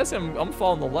guessing. I'm guessing I'm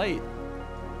following the light.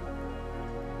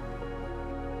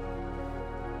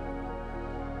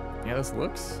 Yeah, this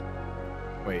looks...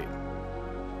 Wait.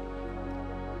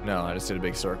 No, I just did a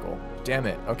big circle. Damn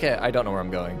it. Okay, I don't know where I'm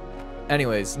going.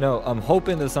 Anyways, no, I'm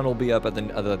hoping the sun will be up at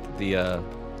the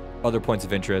other points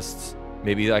of interest.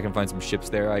 Maybe I can find some ships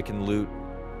there I can loot.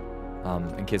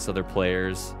 In case other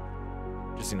players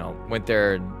just, you know, went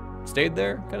there and stayed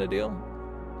there kind of deal.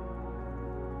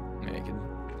 Maybe I can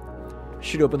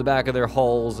shoot open the back of their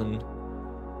hulls and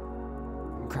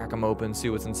crack them open, see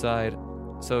what's inside.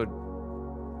 So,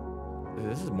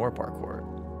 this is more parkour.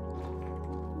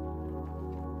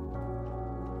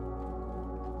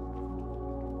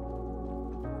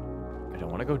 I don't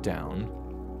want to go down.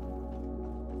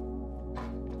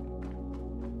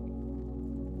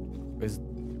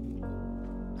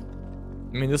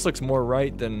 I mean, this looks more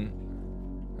right than...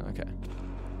 Okay.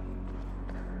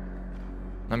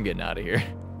 I'm getting out of here.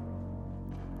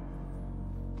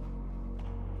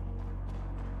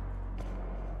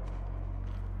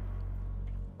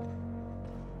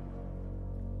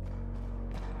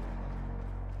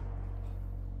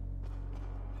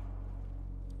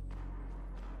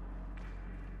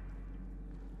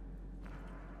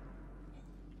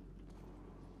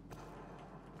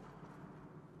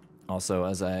 Also,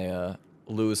 as I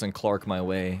Lewis and Clark my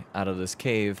way out of this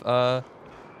cave, a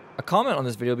comment on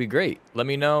this video would be great. Let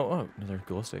me know. Oh, another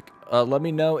glow stick. Let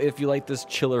me know if you like this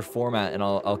chiller format, and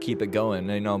I'll keep it going.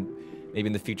 And, you know, maybe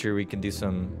in the future we can do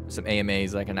some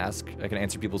AMAs. I can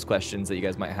answer people's questions that you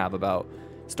guys might have about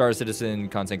Star Citizen,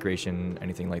 content creation,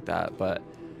 anything like that. But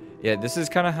yeah, this is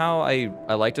kind of how I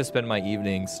like to spend my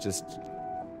evenings. Just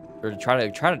or try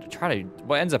to.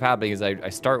 What ends up happening is I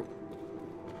start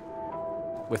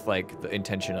with like the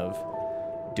intention of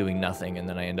doing nothing, and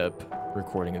then I end up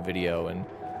recording a video, and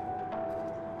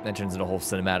that turns into a whole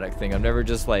cinematic thing. I've never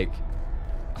just like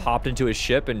hopped into a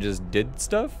ship and just did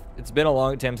stuff. It's been a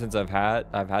long time since I've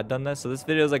had done this, so this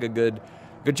video is like a good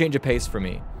change of pace for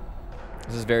me.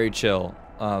 This is very chill,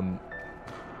 because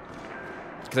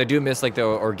I do miss like the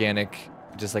organic,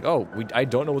 just like, oh, I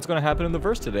don't know what's gonna happen in the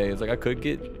verse today. It's like I could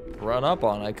get run up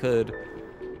on, I could,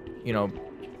 you know,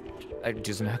 I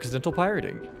do some accidental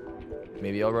pirating.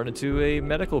 Maybe I'll run into a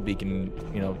medical beacon,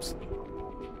 you know,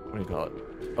 what do you call it?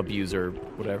 Abuser,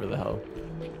 whatever the hell.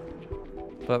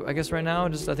 But I guess right now, I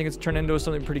think it's turned into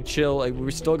something pretty chill. Like,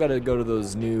 we still got to go to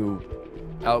those new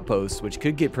outposts, which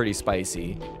could get pretty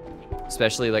spicy.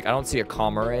 Especially, like, I don't see a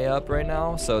comm array up right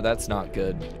now, so that's not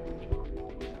good.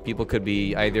 People could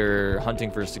be either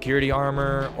hunting for security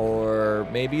armor, or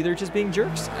maybe they're just being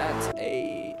jerks at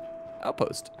a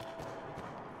outpost.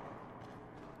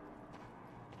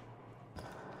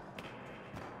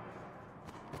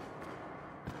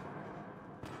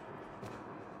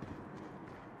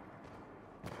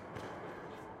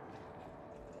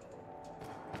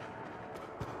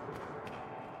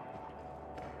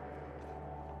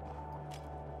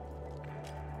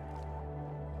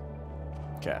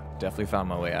 Okay, definitely found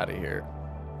my way out of here.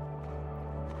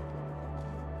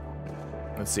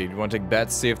 Let's see, do you want to take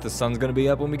bets, see if the sun's going to be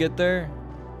up when we get there?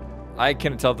 I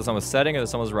couldn't tell if the sun was setting or the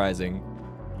sun was rising.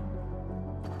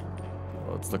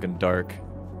 it's looking dark.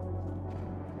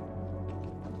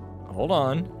 Hold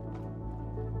on.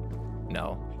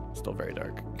 No, still very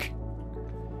dark.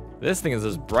 This thing is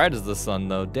as bright as the sun,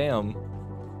 though. Damn. Oh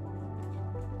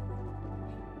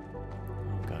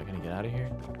God, can I get out of here?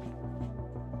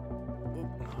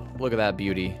 Look at that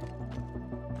beauty.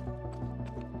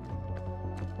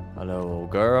 Hello,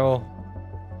 girl.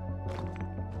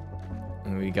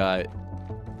 And we got,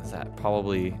 is that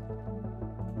probably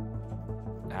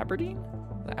Aberdeen?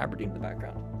 Is that Aberdeen in the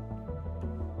background?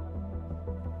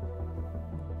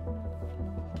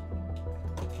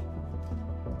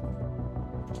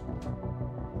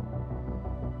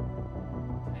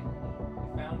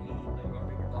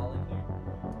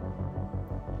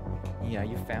 Yeah,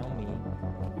 you found me.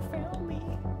 You found me.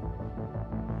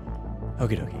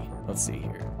 Okie dokie. Let's see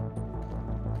here.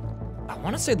 I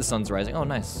want to say the sun's rising. Oh,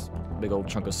 nice. Big old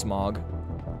chunk of smog.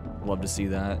 Love to see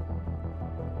that.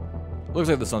 Looks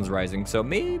like the sun's rising, so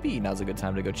maybe now's a good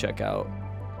time to go check out.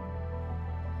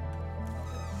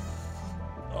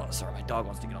 Oh, sorry. My dog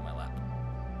wants to get on my lap.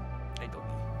 Hey, doggy.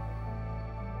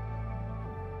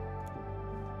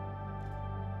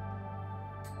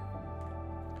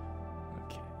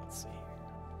 Okay, let's see.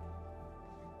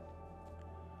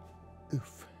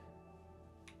 Oof.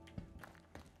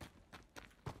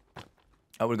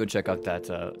 I would go check out that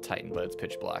Titan, but it's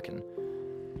pitch black, and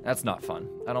that's not fun.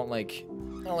 I don't like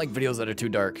videos that are too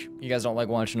dark. You guys don't like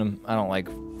watching them. I don't like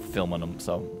filming them,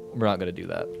 so we're not gonna do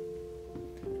that.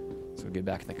 So we'll get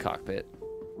back in the cockpit.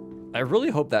 I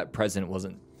really hope that present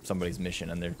wasn't somebody's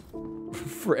mission, and they're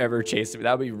forever chasing me.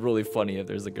 That would be really funny if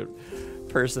there's like a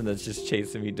person that's just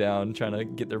chasing me down, trying to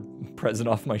get their present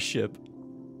off my ship.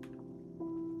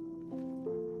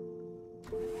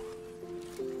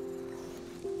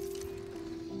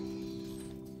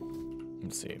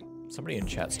 Let's see. Somebody in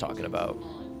chat's talking about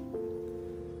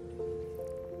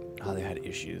how they had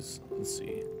issues. Let's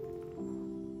see.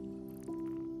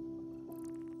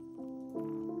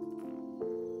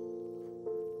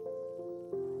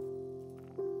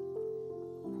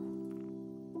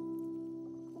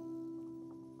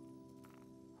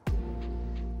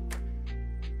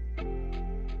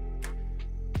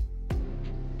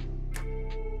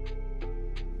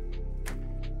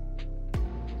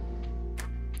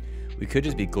 We could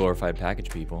just be glorified package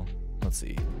people. Let's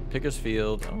see.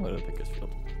 Pickersfield. I don't know what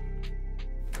Pickersfield.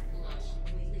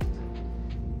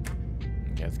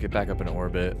 Okay, let's get back up in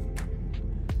orbit.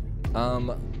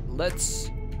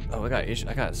 Let's. Oh,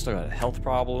 still got health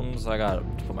problems. I got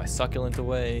to put my succulent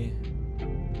away.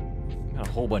 Got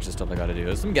a whole bunch of stuff I got to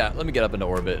do. So let me get up into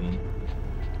orbit and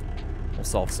we'll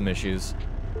solve some issues.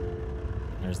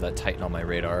 There's that Titan on my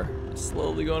radar,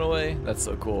 slowly going away. That's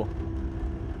so cool.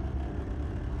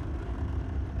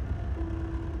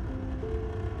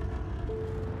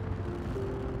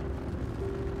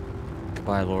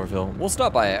 By Lorville. We'll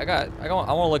stop by it. I want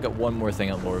to look at one more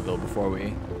thing at Lorville before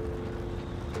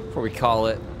we call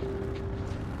it.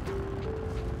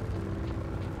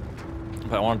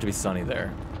 But I want it to be sunny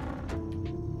there.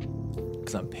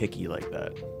 Because I'm picky like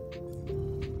that.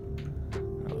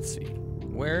 Now, let's see.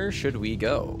 Where should we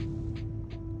go?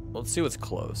 Let's see what's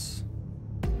close.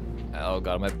 Oh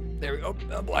god, there we go.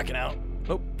 I'm blacking out.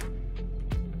 Nope.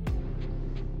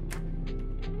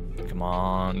 Come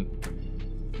on.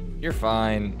 You're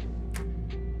fine.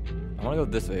 I want to go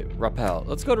this way. Rappel.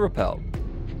 Let's go to Rappel.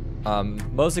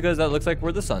 Mostly because that looks like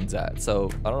where the sun's at.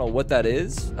 So I don't know what that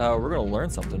is. We're gonna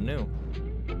learn something new.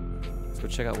 Let's go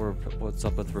check out what's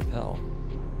up with Rappel.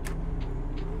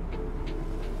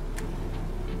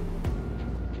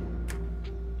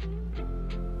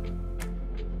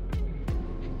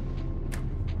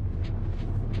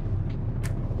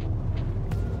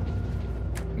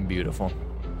 Beautiful.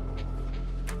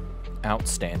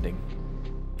 Outstanding.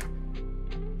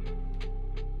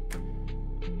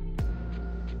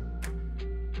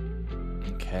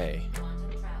 Okay.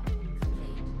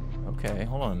 Okay,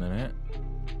 hold on a minute.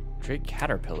 Drake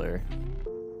Caterpillar.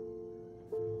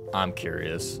 I'm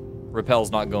curious.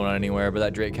 Rappel's not going on anywhere, but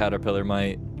that Drake Caterpillar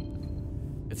might.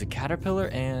 It's a caterpillar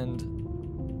and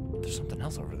there's something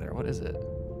else over there. What is it?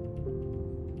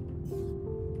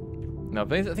 No,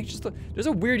 but I think just there's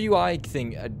a weird UI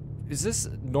thing. Is this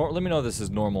let me know if this is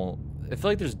normal. I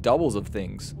feel like there's doubles of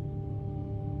things.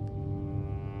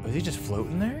 Is he just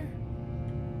floating there?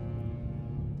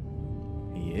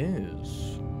 He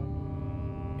is.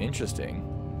 Interesting.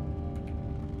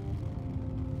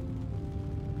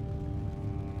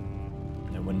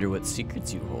 I wonder what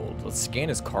secrets you hold. Let's scan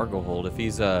his cargo hold. If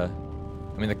he's I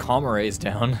mean the comm array's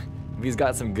down. If he's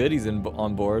got some goodies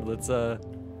on board, let's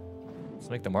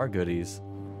make them our goodies.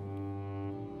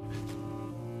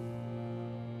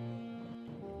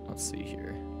 Let's see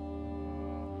here.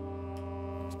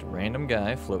 Just a random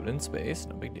guy floating in space.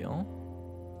 No big deal.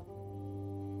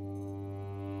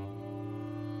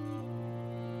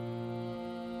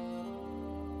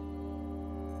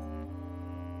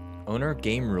 Owner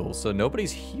game rules. So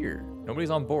nobody's here. Nobody's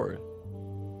on board.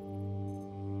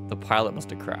 The pilot must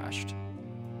have crashed.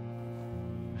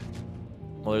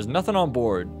 Well, there's nothing on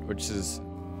board, which is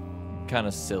kind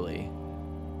of silly.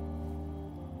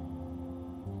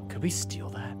 Could we steal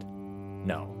that?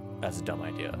 No, that's a dumb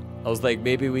idea. I was like,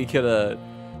 maybe we could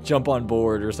jump on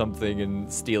board or something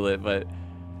and steal it, but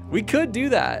we could do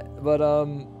that. But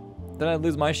then I'd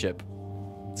lose my ship.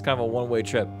 It's kind of a one-way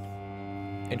trip.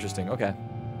 Interesting. Okay.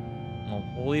 Well,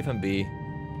 we'll leave him be.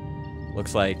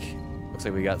 Looks like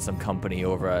we got some company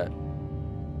over at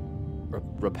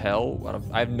Repel.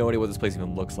 I have no idea what this place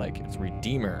even looks like. It's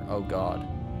Redeemer. Oh god.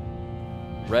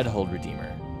 Red Hold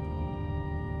Redeemer.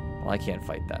 Well, I can't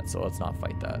fight that, so let's not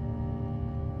fight that.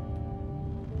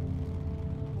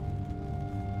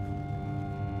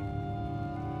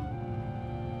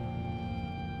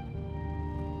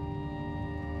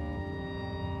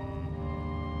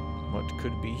 What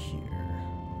could be here?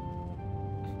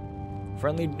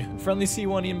 Friendly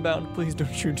C1 inbound, please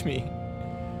don't shoot me.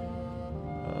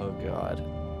 Oh god.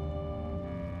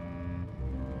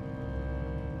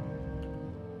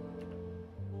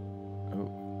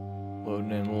 Oh,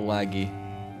 loading in a little laggy.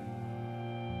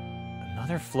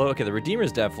 Another float. Okay, the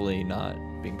Redeemer's definitely not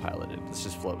being piloted. It's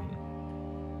just floating.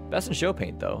 Best in show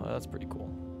paint though. Oh, that's pretty cool.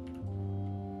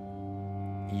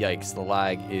 Yikes, the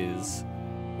lag is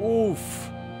oof.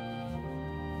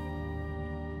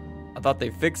 I thought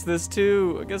they fixed this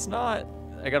too. I guess not.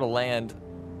 I gotta land.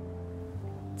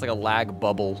 It's like a lag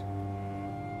bubble.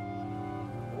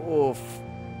 Oof.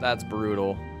 That's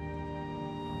brutal.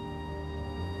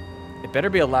 It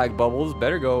better be a lag bubble. This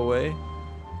better go away.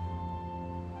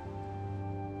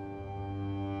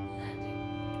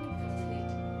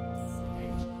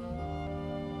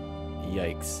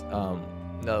 Yikes.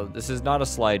 No, this is not a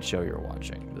slideshow you're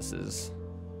watching. This is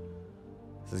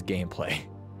gameplay.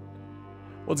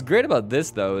 What's great about this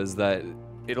though is that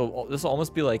this will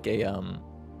almost be like a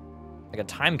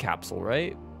time capsule,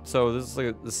 right? So this is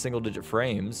like the single digit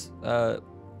frames.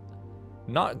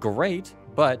 Not great,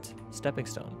 but stepping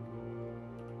stone.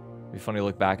 It'd be funny to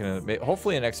look back in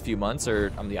hopefully in the next few months,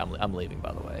 or I'm leaving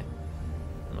by the way.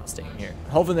 I'm not staying here.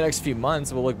 Hopefully in the next few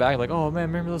months we'll look back like, oh man,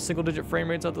 remember those single digit frame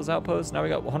rates at those outposts? Now we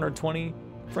got 120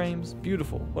 frames.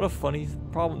 Beautiful. What a funny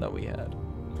problem that we had.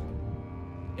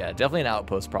 Yeah, definitely an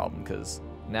outpost problem, because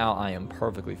now I am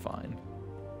perfectly fine.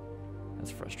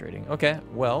 That's frustrating. Okay,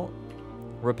 well,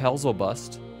 repels will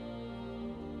bust.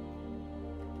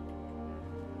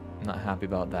 Not happy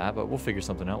about that, but we'll figure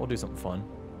something out. We'll do something fun.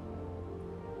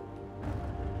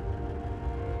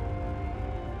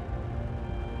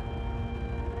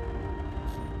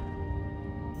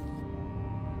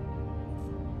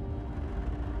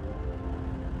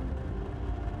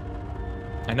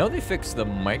 I know they fixed the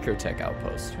Microtech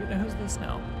outpost. Who the hell's this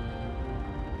now?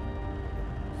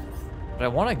 But I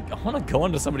want to go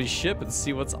onto somebody's ship and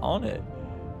see what's on it.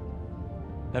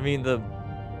 I mean, the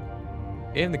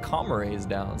comm array is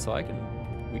down, so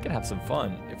we can have some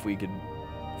fun if we can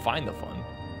find the fun.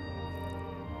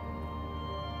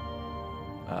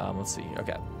 Let's see.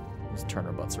 Okay, let's turn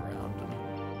our butts around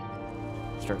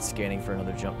and start scanning for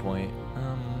another jump point.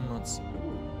 Let's see.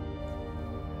 Ooh.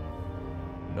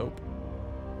 Nope.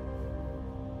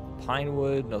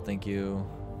 Pinewood, no thank you.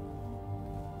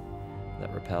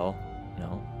 That repel,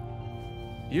 no.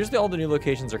 Usually all the new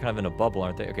locations are kind of in a bubble,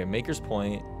 aren't they? Okay, Maker's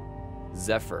Point,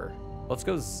 Zephyr. Let's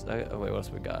go, wait, what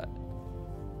else we got?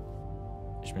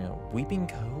 Weeping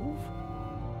Cove?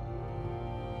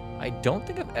 I don't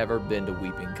think I've ever been to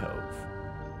Weeping Cove.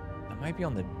 That might be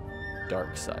on the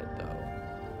dark side though.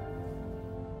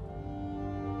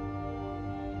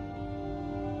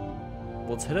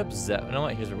 Let's hit up Zephyr. You know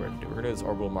what? Here's what we're gonna do. We're gonna do this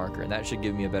orbital marker, and that should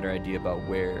give me a better idea about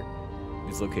where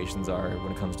these locations are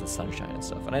when it comes to sunshine and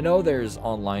stuff. And I know there's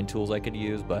online tools I could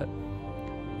use, but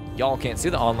y'all can't see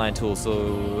the online tools,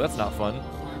 so that's not fun.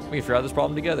 We can figure out this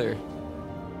problem together.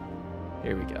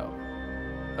 Here we go.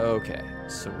 Okay,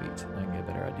 sweet. I can get a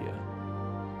better idea.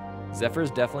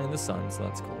 Zephyr's definitely in the sun, so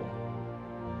that's cool.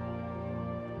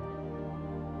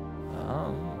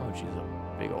 Oh, she's a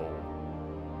big old.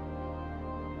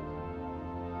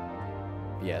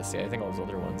 Yeah, see, I think all those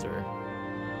other ones are.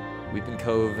 Weeping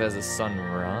Cove has a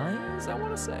sunrise, I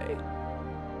want to say.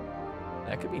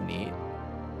 That could be neat.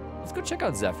 Let's go check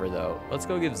out Zephyr, though. Let's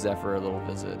go give Zephyr a little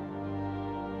visit.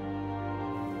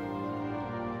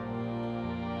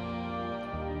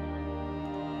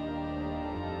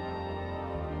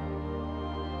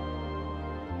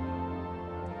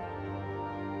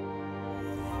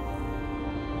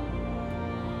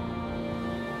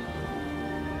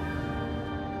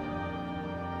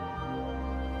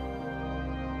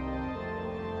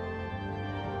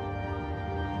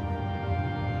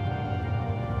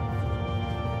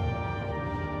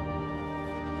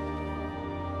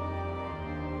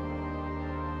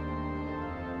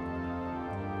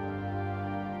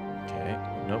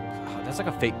 That's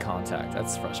like a fake contact.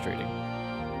 That's frustrating.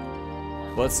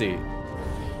 Let's see.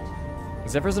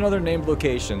 Zephyr's another named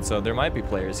location, so there might be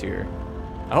players here.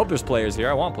 I hope there's players here.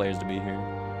 I want players to be here.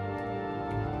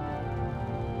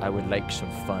 I would like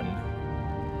some fun.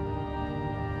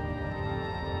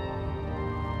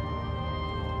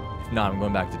 If not, I'm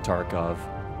going back to Tarkov.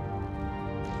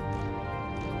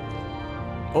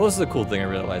 Oh, this is a cool thing I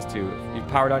realized too. If you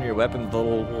power down your weapon, the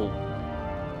little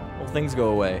things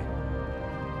go away.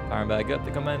 Power back up,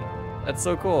 they come in. That's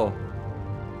so cool.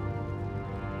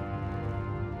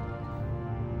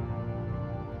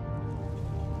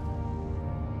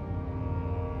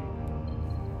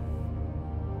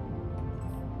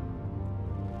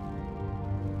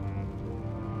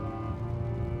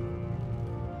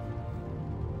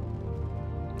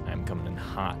 I'm coming in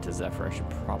hot to Zephyr. I should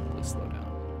probably slow down.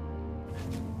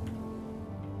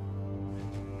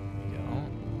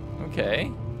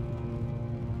 Okay.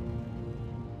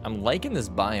 I'm liking this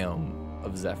biome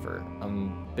of Zephyr.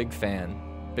 I'm big fan.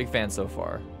 Big fan so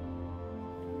far.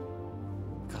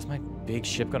 Is my big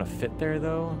ship gonna fit there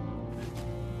though?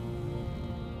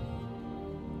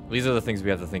 These are the things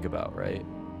we have to think about, right?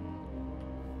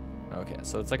 Okay,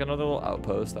 so it's like another little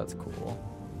outpost. That's cool.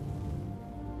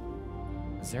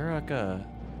 Is there like a...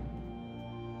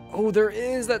 Oh, there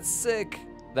is! That's sick!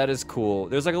 That is cool.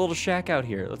 There's like a little shack out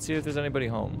here. Let's see if there's anybody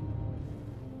home.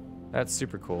 That's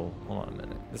super cool. Hold on a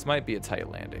minute. This might be a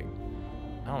tight landing.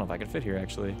 I don't know if I can fit here,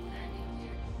 actually.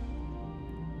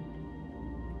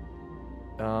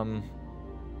 Man,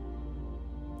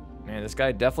 this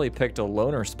guy definitely picked a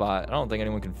loner spot. I don't think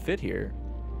anyone can fit here.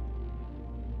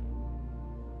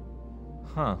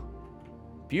 Huh.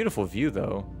 Beautiful view,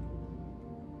 though.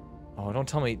 Oh, don't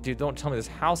tell me, dude, don't tell me this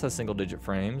house has single-digit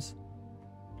frames.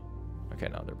 Okay,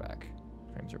 no, they're back.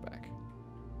 Frames are back.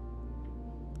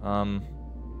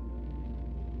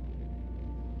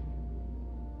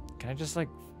 Can I just, like,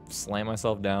 slam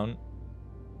myself down?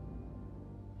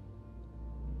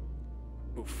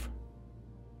 Oof.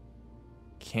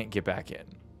 Can't get back in.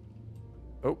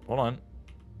 Oh, hold on.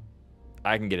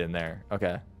 I can get in there.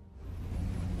 Okay.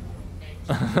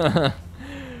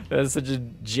 That's such a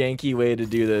janky way to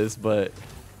do this, but...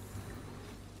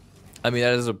 I mean,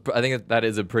 I think that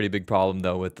is a pretty big problem,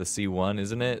 though, with the C1,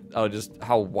 isn't it? Oh, just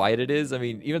how wide it is. I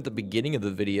mean, even at the beginning of the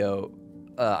video,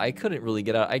 I couldn't really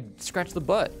get out. I scratched the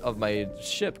butt of my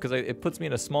ship because it puts me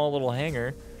in a small little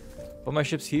hangar, but my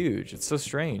ship's huge. It's so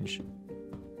strange.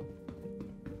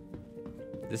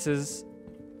 This is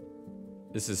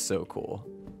so cool.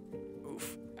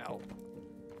 Oof. Ow.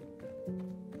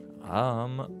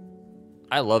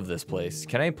 I love this place.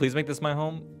 Can I please make this my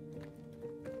home?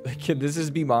 Can this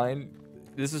just be mine?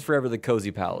 This is forever the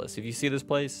Cozy Palace. If you see this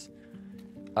place,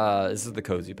 this is the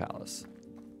Cozy Palace.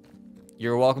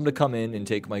 You're welcome to come in and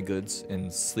take my goods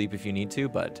and sleep if you need to,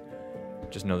 but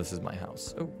just know this is my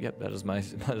house. Oh, yep, that is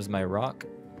my rock.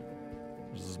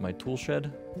 This is my tool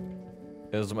shed.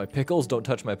 Those are my pickles. Don't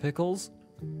touch my pickles.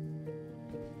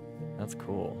 That's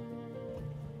cool.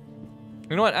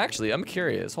 You know what? Actually, I'm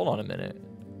curious. Hold on a minute.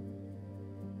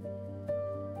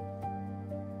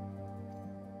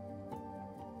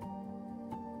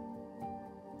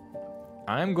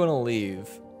 I'm gonna leave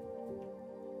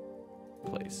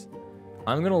place.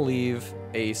 I'm gonna leave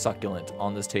a succulent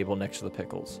on this table next to the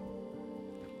pickles.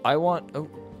 I want, oh.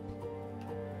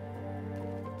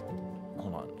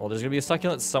 Hold on. Well, there's gonna be a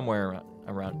succulent somewhere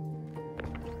around.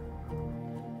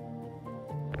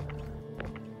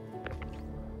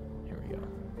 Here we go.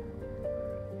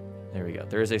 There we go.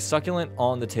 There is a succulent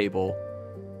on the table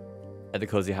at the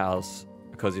Cozy Palace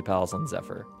on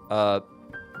Zephyr.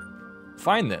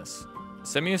 Find this.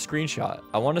 Send me a screenshot.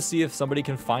 I want to see if somebody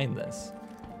can find this.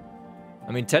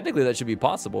 I mean, technically that should be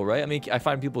possible, right? I mean, I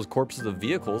find people's corpses of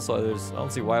vehicles, so I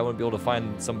don't see why I wouldn't be able to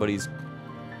find somebody's...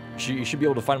 You should be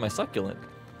able to find my succulent.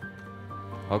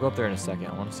 I'll go up there in a second.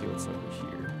 I want to see what's over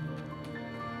here.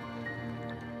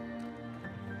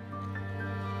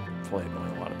 It's probably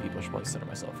annoying a lot of people. I should probably center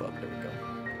myself up. There we go.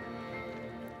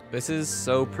 This is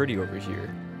so pretty over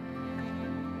here.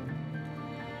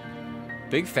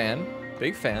 Big fan.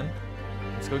 Big fan.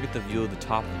 Let's go get the view of the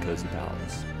top of the Cozy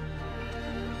Palace.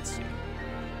 Let's see.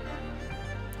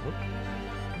 Whoop.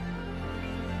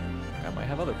 I might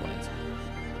have other plans.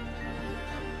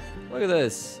 Look at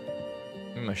this.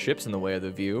 I mean, my ship's in the way of the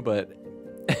view, but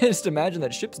just imagine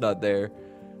that ship's not there.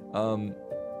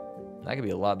 That could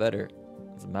be a lot better.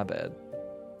 It's my bad.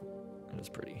 That is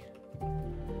pretty.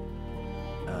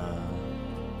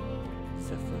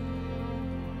 Zephyr.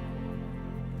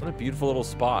 What a beautiful little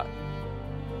spot.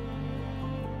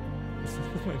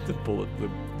 The bullet,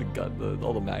 the gun,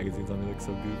 all the magazines on it look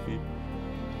so goofy.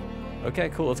 Okay,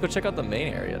 cool. Let's go check out the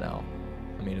main area now.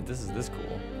 I mean, if this is this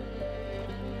cool.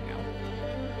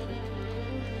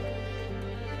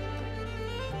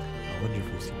 I wonder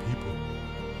if we see people.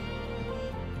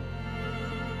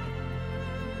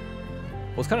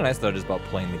 What's kind of nice though, just about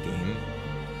playing the game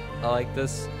like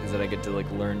this, is that I get to like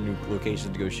learn new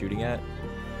locations to go shooting at.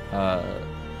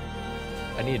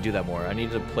 I need to do that more. I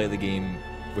need to play the game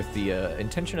with the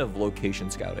intention of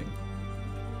location scouting.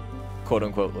 Quote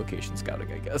unquote location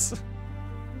scouting, I guess.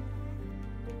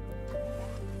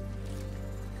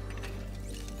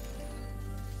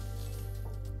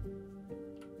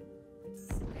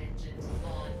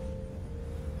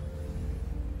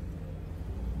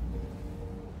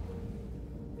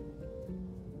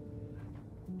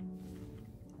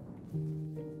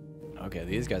 Okay,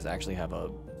 these guys actually have a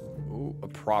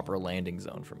proper landing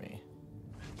zone for me.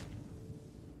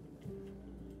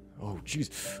 Oh,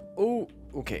 jeez. Oh,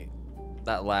 okay.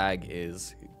 That lag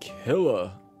is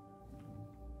killer.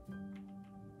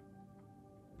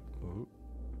 Ooh.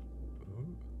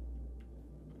 Ooh.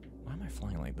 Why am I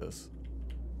flying like this?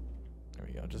 There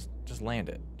we go. Just land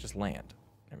it. Just land.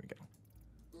 There we go.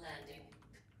 Landing.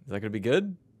 Is that gonna be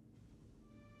good?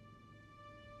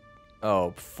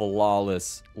 Oh,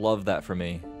 flawless. Love that for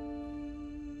me.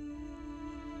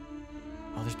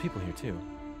 Oh, there's people here too.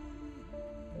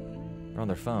 They're on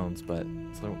their phones, but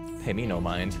so don't pay me no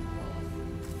mind.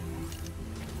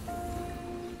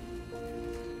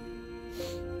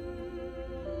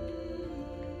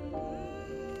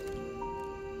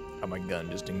 Got my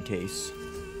gun just in case.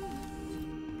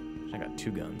 I got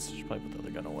 2 guns. Should probably put the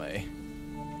other gun away.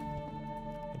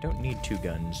 I don't need 2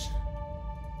 guns.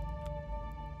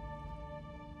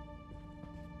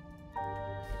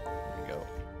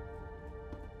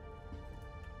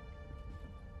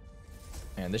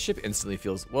 And this ship instantly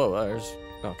feels. Whoa, there's.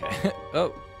 Okay.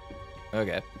 Oh.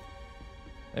 Okay.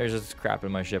 There's just crap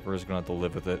in my ship. We're just gonna have to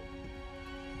live with it.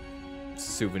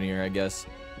 Souvenir, I guess.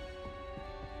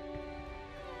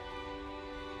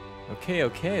 Okay,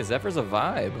 okay. Zephyr's a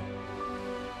vibe.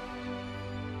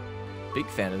 Big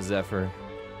fan of Zephyr.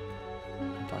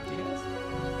 I'll talk to you guys.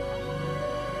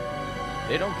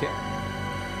 They don't care.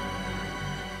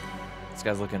 This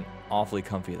guy's looking awfully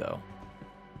comfy, though.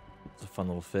 It's a fun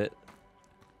little fit.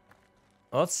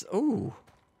 Oh, let's. Ooh.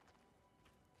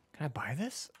 Can I buy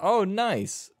this? Oh,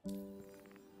 nice.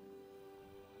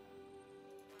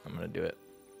 I'm gonna do it.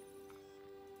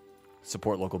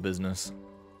 Support local business.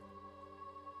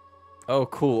 Oh,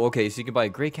 cool. Okay, so you can buy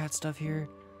Grey Cat stuff here.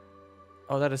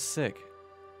 Oh, that is sick.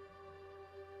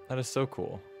 That is so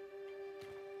cool.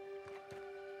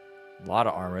 A lot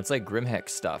of armor. It's like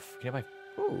Grimhex stuff. Can I buy?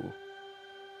 Ooh.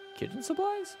 Kitchen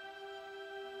supplies?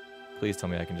 Please tell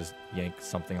me I can just yank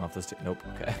something off this table. Nope,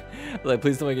 okay. Like,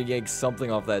 please tell me I can yank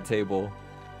something off that table.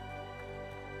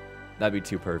 That'd be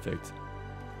too perfect.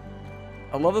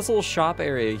 I love this little shop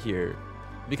area here.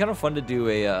 It'd be kind of fun to do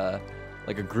a,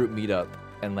 like a group meetup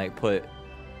and like put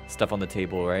stuff on the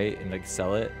table, right? And like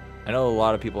sell it. I know a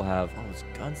lot of people have, oh, there's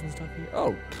guns and stuff here.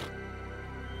 Oh,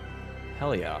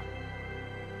 hell yeah.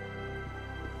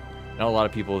 I know a lot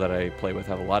of people that I play with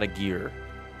have a lot of gear.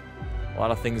 A lot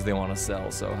of things they want to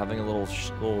sell, so having a little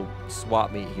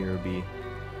swap meet here would be,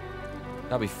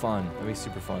 that'd be fun. That'd be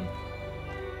super fun.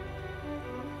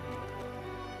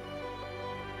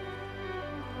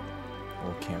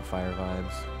 Little campfire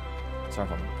vibes. Sorry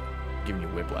if I'm giving you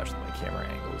whiplash with my camera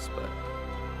angles, but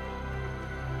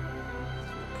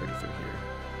it's pretty through here.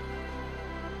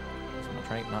 So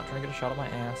I'm not trying to get a shot of my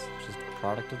ass. It's just a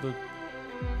product of the.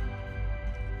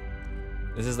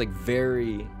 This is like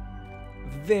very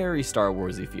Star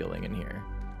Warsy feeling in here.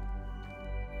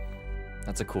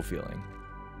 That's a cool feeling.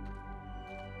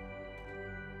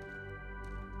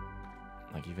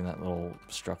 Like even that little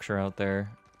structure out there.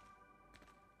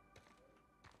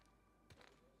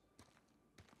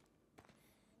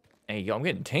 Hey, yo, I'm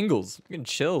getting tingles. I'm getting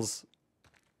chills.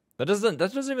 That doesn't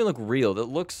even look real. That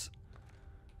looks.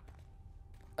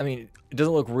 I mean, it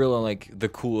doesn't look real in like the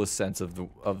coolest sense of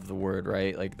the word,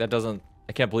 right? Like that doesn't.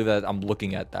 I can't believe that I'm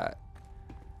looking at that.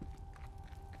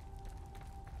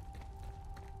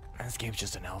 This game's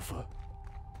just an alpha.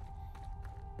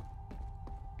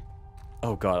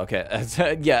 Oh god, okay.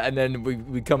 Yeah, and then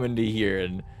we come into here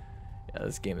and yeah,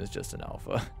 this game is just an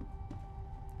alpha.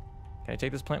 Can I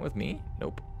take this plant with me?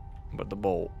 Nope. What about the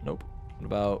bowl? Nope. What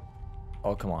about,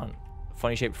 oh come on.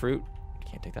 Funny shaped fruit?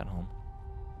 Can't take that home.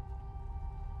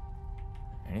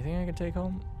 Anything I can take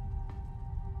home?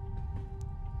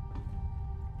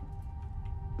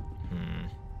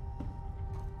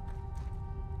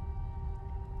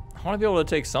 I want to be able to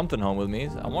take something home with me.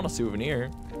 I want a souvenir.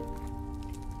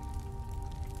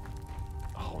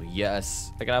 Oh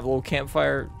yes. I can have a little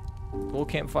campfire. Little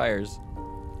campfires.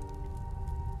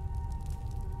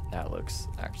 That looks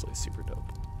actually super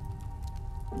dope.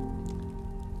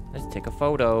 Let's take a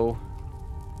photo.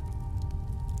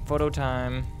 Photo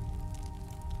time.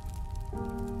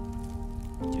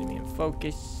 Getting me in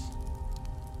focus.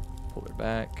 Pull her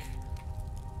back.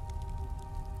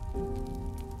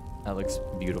 That looks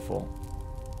beautiful.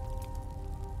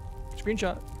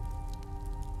 Screenshot.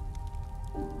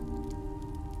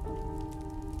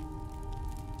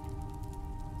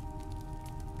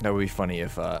 That would be funny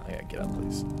if, yeah, get up,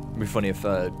 please. It would be funny if,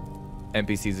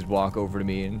 NPCs would walk over to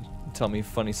me and tell me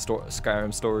funny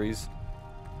Skyrim stories.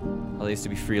 How they used to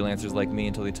be freelancers like me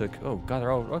until they took, oh god,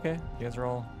 they're all, okay, you guys are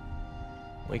all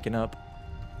waking up.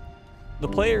 The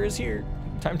player is here.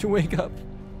 Time to wake up.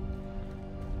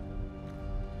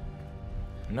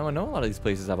 No, I know a lot of these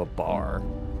places have a bar.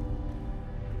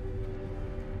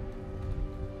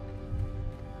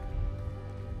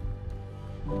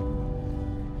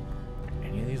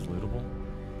 Any of these lootable?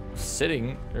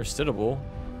 Sitting, they're sittable.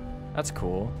 That's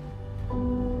cool.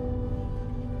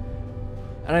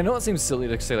 And I know it seems silly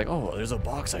to say like, oh, there's a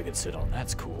box I can sit on.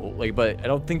 That's cool. Like, but I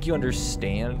don't think you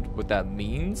understand what that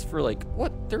means for like,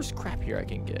 what? There's crap here I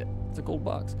can get. It's a gold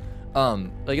box.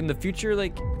 Like in the future,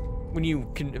 like when you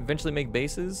can eventually make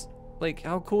bases, like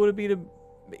how cool would it be to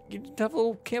have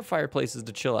little campfire places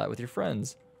to chill at with your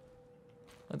friends?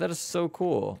 Like that is so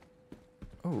cool.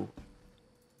 Oh.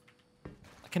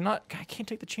 I can't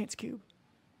take the chance cube.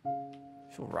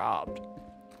 I feel robbed.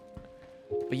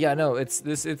 But yeah, no, it's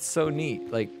so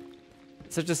neat. Like,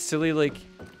 it's such a silly, like,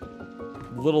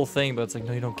 little thing, but it's like,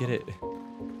 no, you don't get it.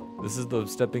 This is the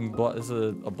stepping block. This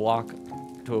is a block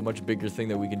to a much bigger thing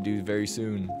that we can do very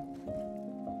soon.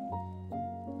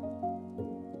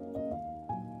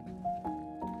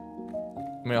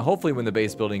 I mean, hopefully when the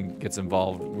base building gets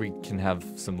involved, we can have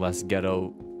some less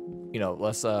ghetto, you know,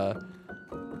 less,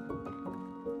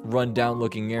 run-down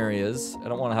looking areas. I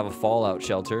don't want to have a fallout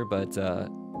shelter, but,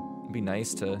 it'd be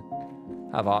nice to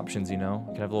have options, you know?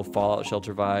 You can have a little fallout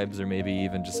shelter vibes, or maybe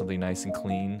even just something nice and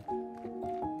clean.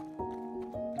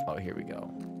 Oh, here we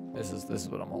go. This is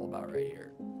what I'm all about right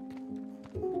here.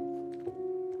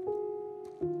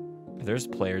 If there's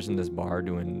players in this bar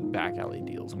doing back alley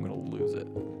deals, I'm gonna lose it.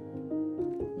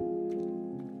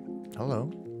 Hello.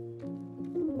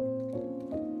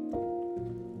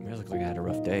 You guys look like I had a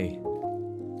rough day.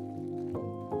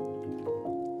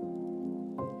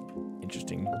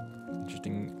 Interesting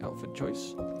outfit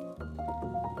choice.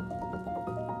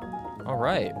 All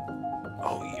right.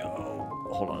 Oh, yo.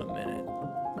 Hold on a minute.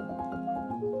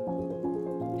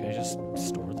 Can I just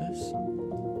store this?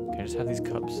 Can I just have these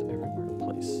cups everywhere in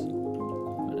place?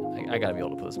 I gotta be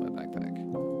able to put this in my backpack.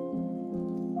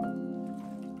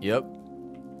 Yep.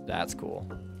 That's cool.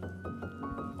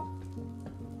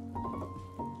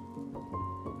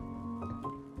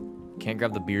 Can't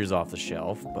grab the beers off the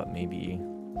shelf, but maybe...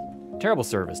 Terrible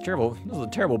service. Terrible. This is a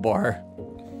terrible bar.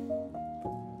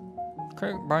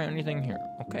 Can't buy anything here.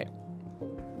 Okay.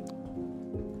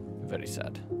 Very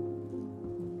sad.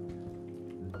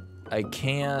 I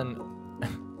can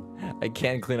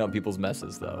clean up people's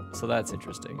messes though, so that's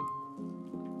interesting.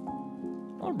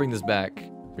 I'll bring this back.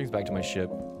 Bring this back to my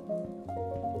ship.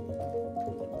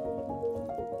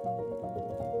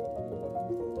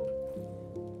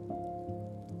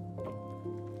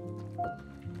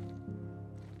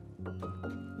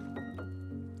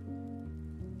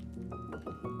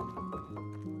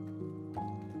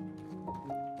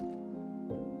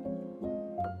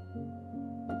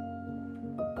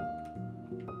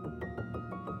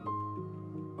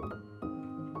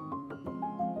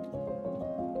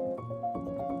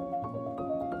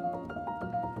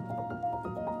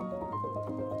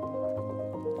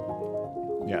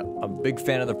 Yeah, I'm a big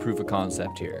fan of the proof of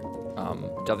concept here.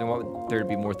 Definitely want there to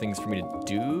be more things for me to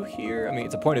do here. I mean,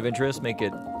 it's a point of interest, make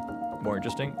it more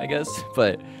interesting, I guess.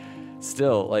 But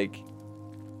still, like,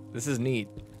 this is neat.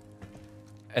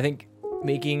 I think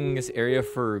making this area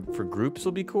for groups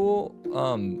will be cool.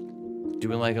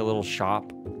 Doing like a little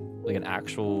shop, like an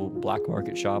actual black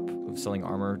market shop of selling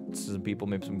armor to some people,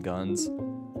 maybe some guns.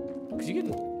 Because you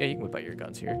can whip out your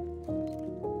guns here.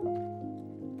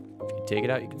 If you take it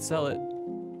out, you can sell it.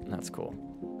 That's cool.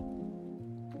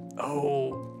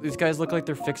 Oh, these guys look like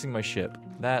they're fixing my ship.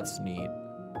 That's neat.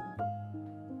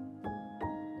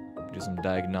 Do some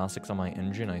diagnostics on my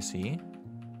engine, I see.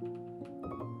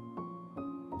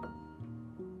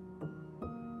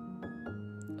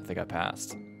 I think I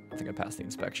passed. I think I passed the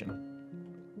inspection.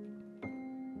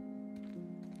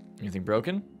 Anything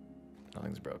broken?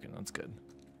 Nothing's broken. That's good.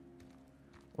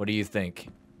 What do you think?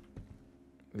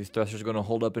 These thrusters are going to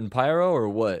hold up in pyro or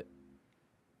what?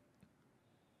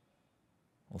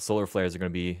 Well, solar flares are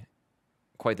going to be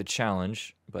quite the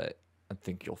challenge, but I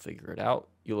think you'll figure it out.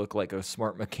 You look like a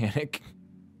smart mechanic.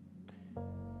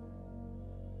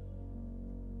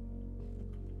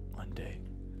 One day.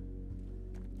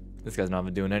 This guy's not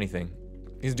even doing anything.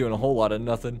 He's doing a whole lot of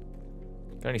nothing.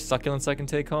 Got any succulents I can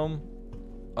take home?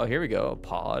 Oh, here we go. A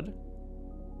pod.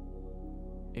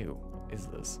 Ew, what is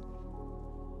this?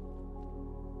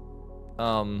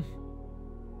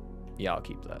 Yeah, I'll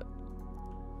keep that.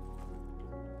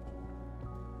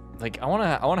 Like, I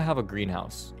wanna have a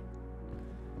greenhouse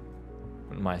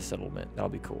in my settlement. That'll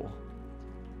be cool.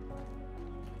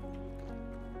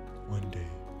 One day.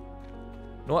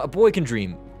 You know what? A boy can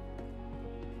dream.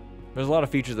 There's a lot of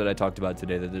features that I talked about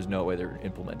today that there's no way they're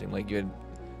implementing. Like, you had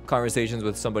conversations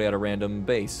with somebody at a random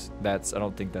base. I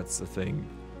don't think that's a thing.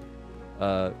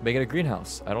 Making a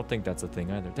greenhouse. I don't think that's a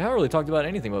thing either. They haven't really talked about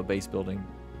anything about base building.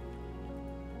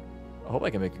 I hope I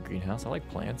can make a greenhouse. I like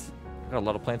plants. I got a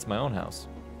lot of plants in my own house.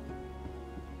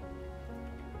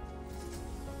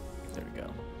 There we go.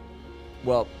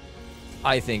 Well,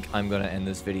 I think I'm going to end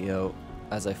this video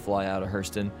as I fly out of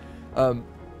Hurston.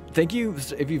 Thank you.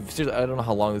 If you, I don't know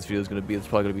how long this video is going to be. It's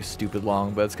probably going to be stupid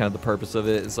long, but it's kind of the purpose of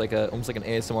it. It's like almost like an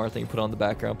ASMR thing. Put it on the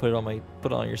background. Put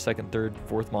it on your second, third,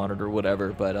 fourth monitor,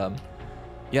 whatever. But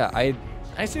yeah, I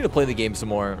just need to play the game some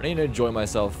more. I need to enjoy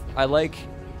myself. I like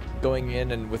going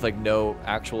in and with like no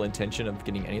actual intention of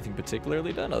getting anything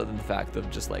particularly done, other than the fact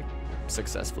of just like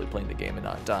successfully playing the game and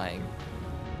not dying.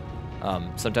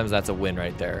 Sometimes that's a win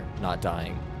right there, not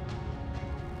dying.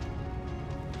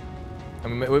 I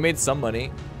mean, we made some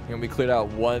money. And we cleared out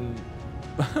one.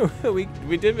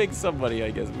 we did make some money,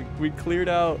 I guess. We cleared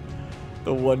out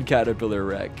the one caterpillar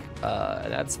wreck.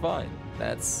 That's fine.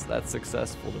 That's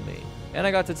successful to me. And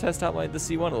I got to test out the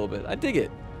C1 a little bit. I dig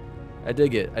it. I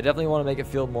dig it. I definitely want to make it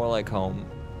feel more like home.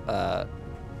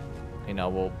 You know,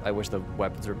 well, I wish the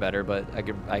weapons were better, but I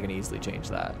can easily change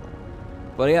that.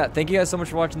 But yeah, thank you guys so much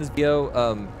for watching this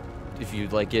video. If you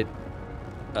like it,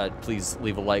 please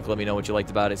leave a like. Let me know what you liked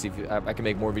about it. See if I can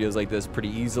make more videos like this pretty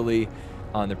easily.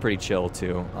 They're pretty chill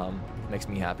too. Makes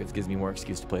me happy. It gives me more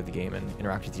excuse to play the game and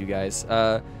interact with you guys.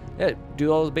 Yeah,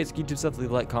 do all the basic YouTube stuff.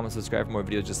 Leave a like, comment, subscribe for more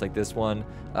videos just like this one.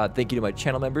 Thank you to my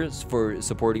channel members for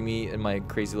supporting me in my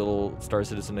crazy little Star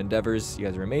Citizen endeavors. You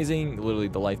guys are amazing. Literally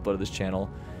the lifeblood of this channel,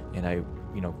 and I,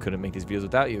 couldn't make these videos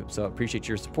without you. So I appreciate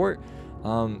your support.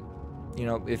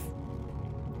 If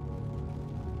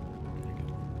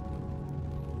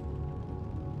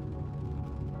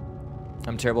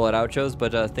I'm terrible at outros,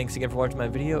 but thanks again for watching my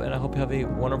video, and I hope you have a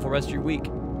wonderful rest of your week.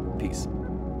 Peace.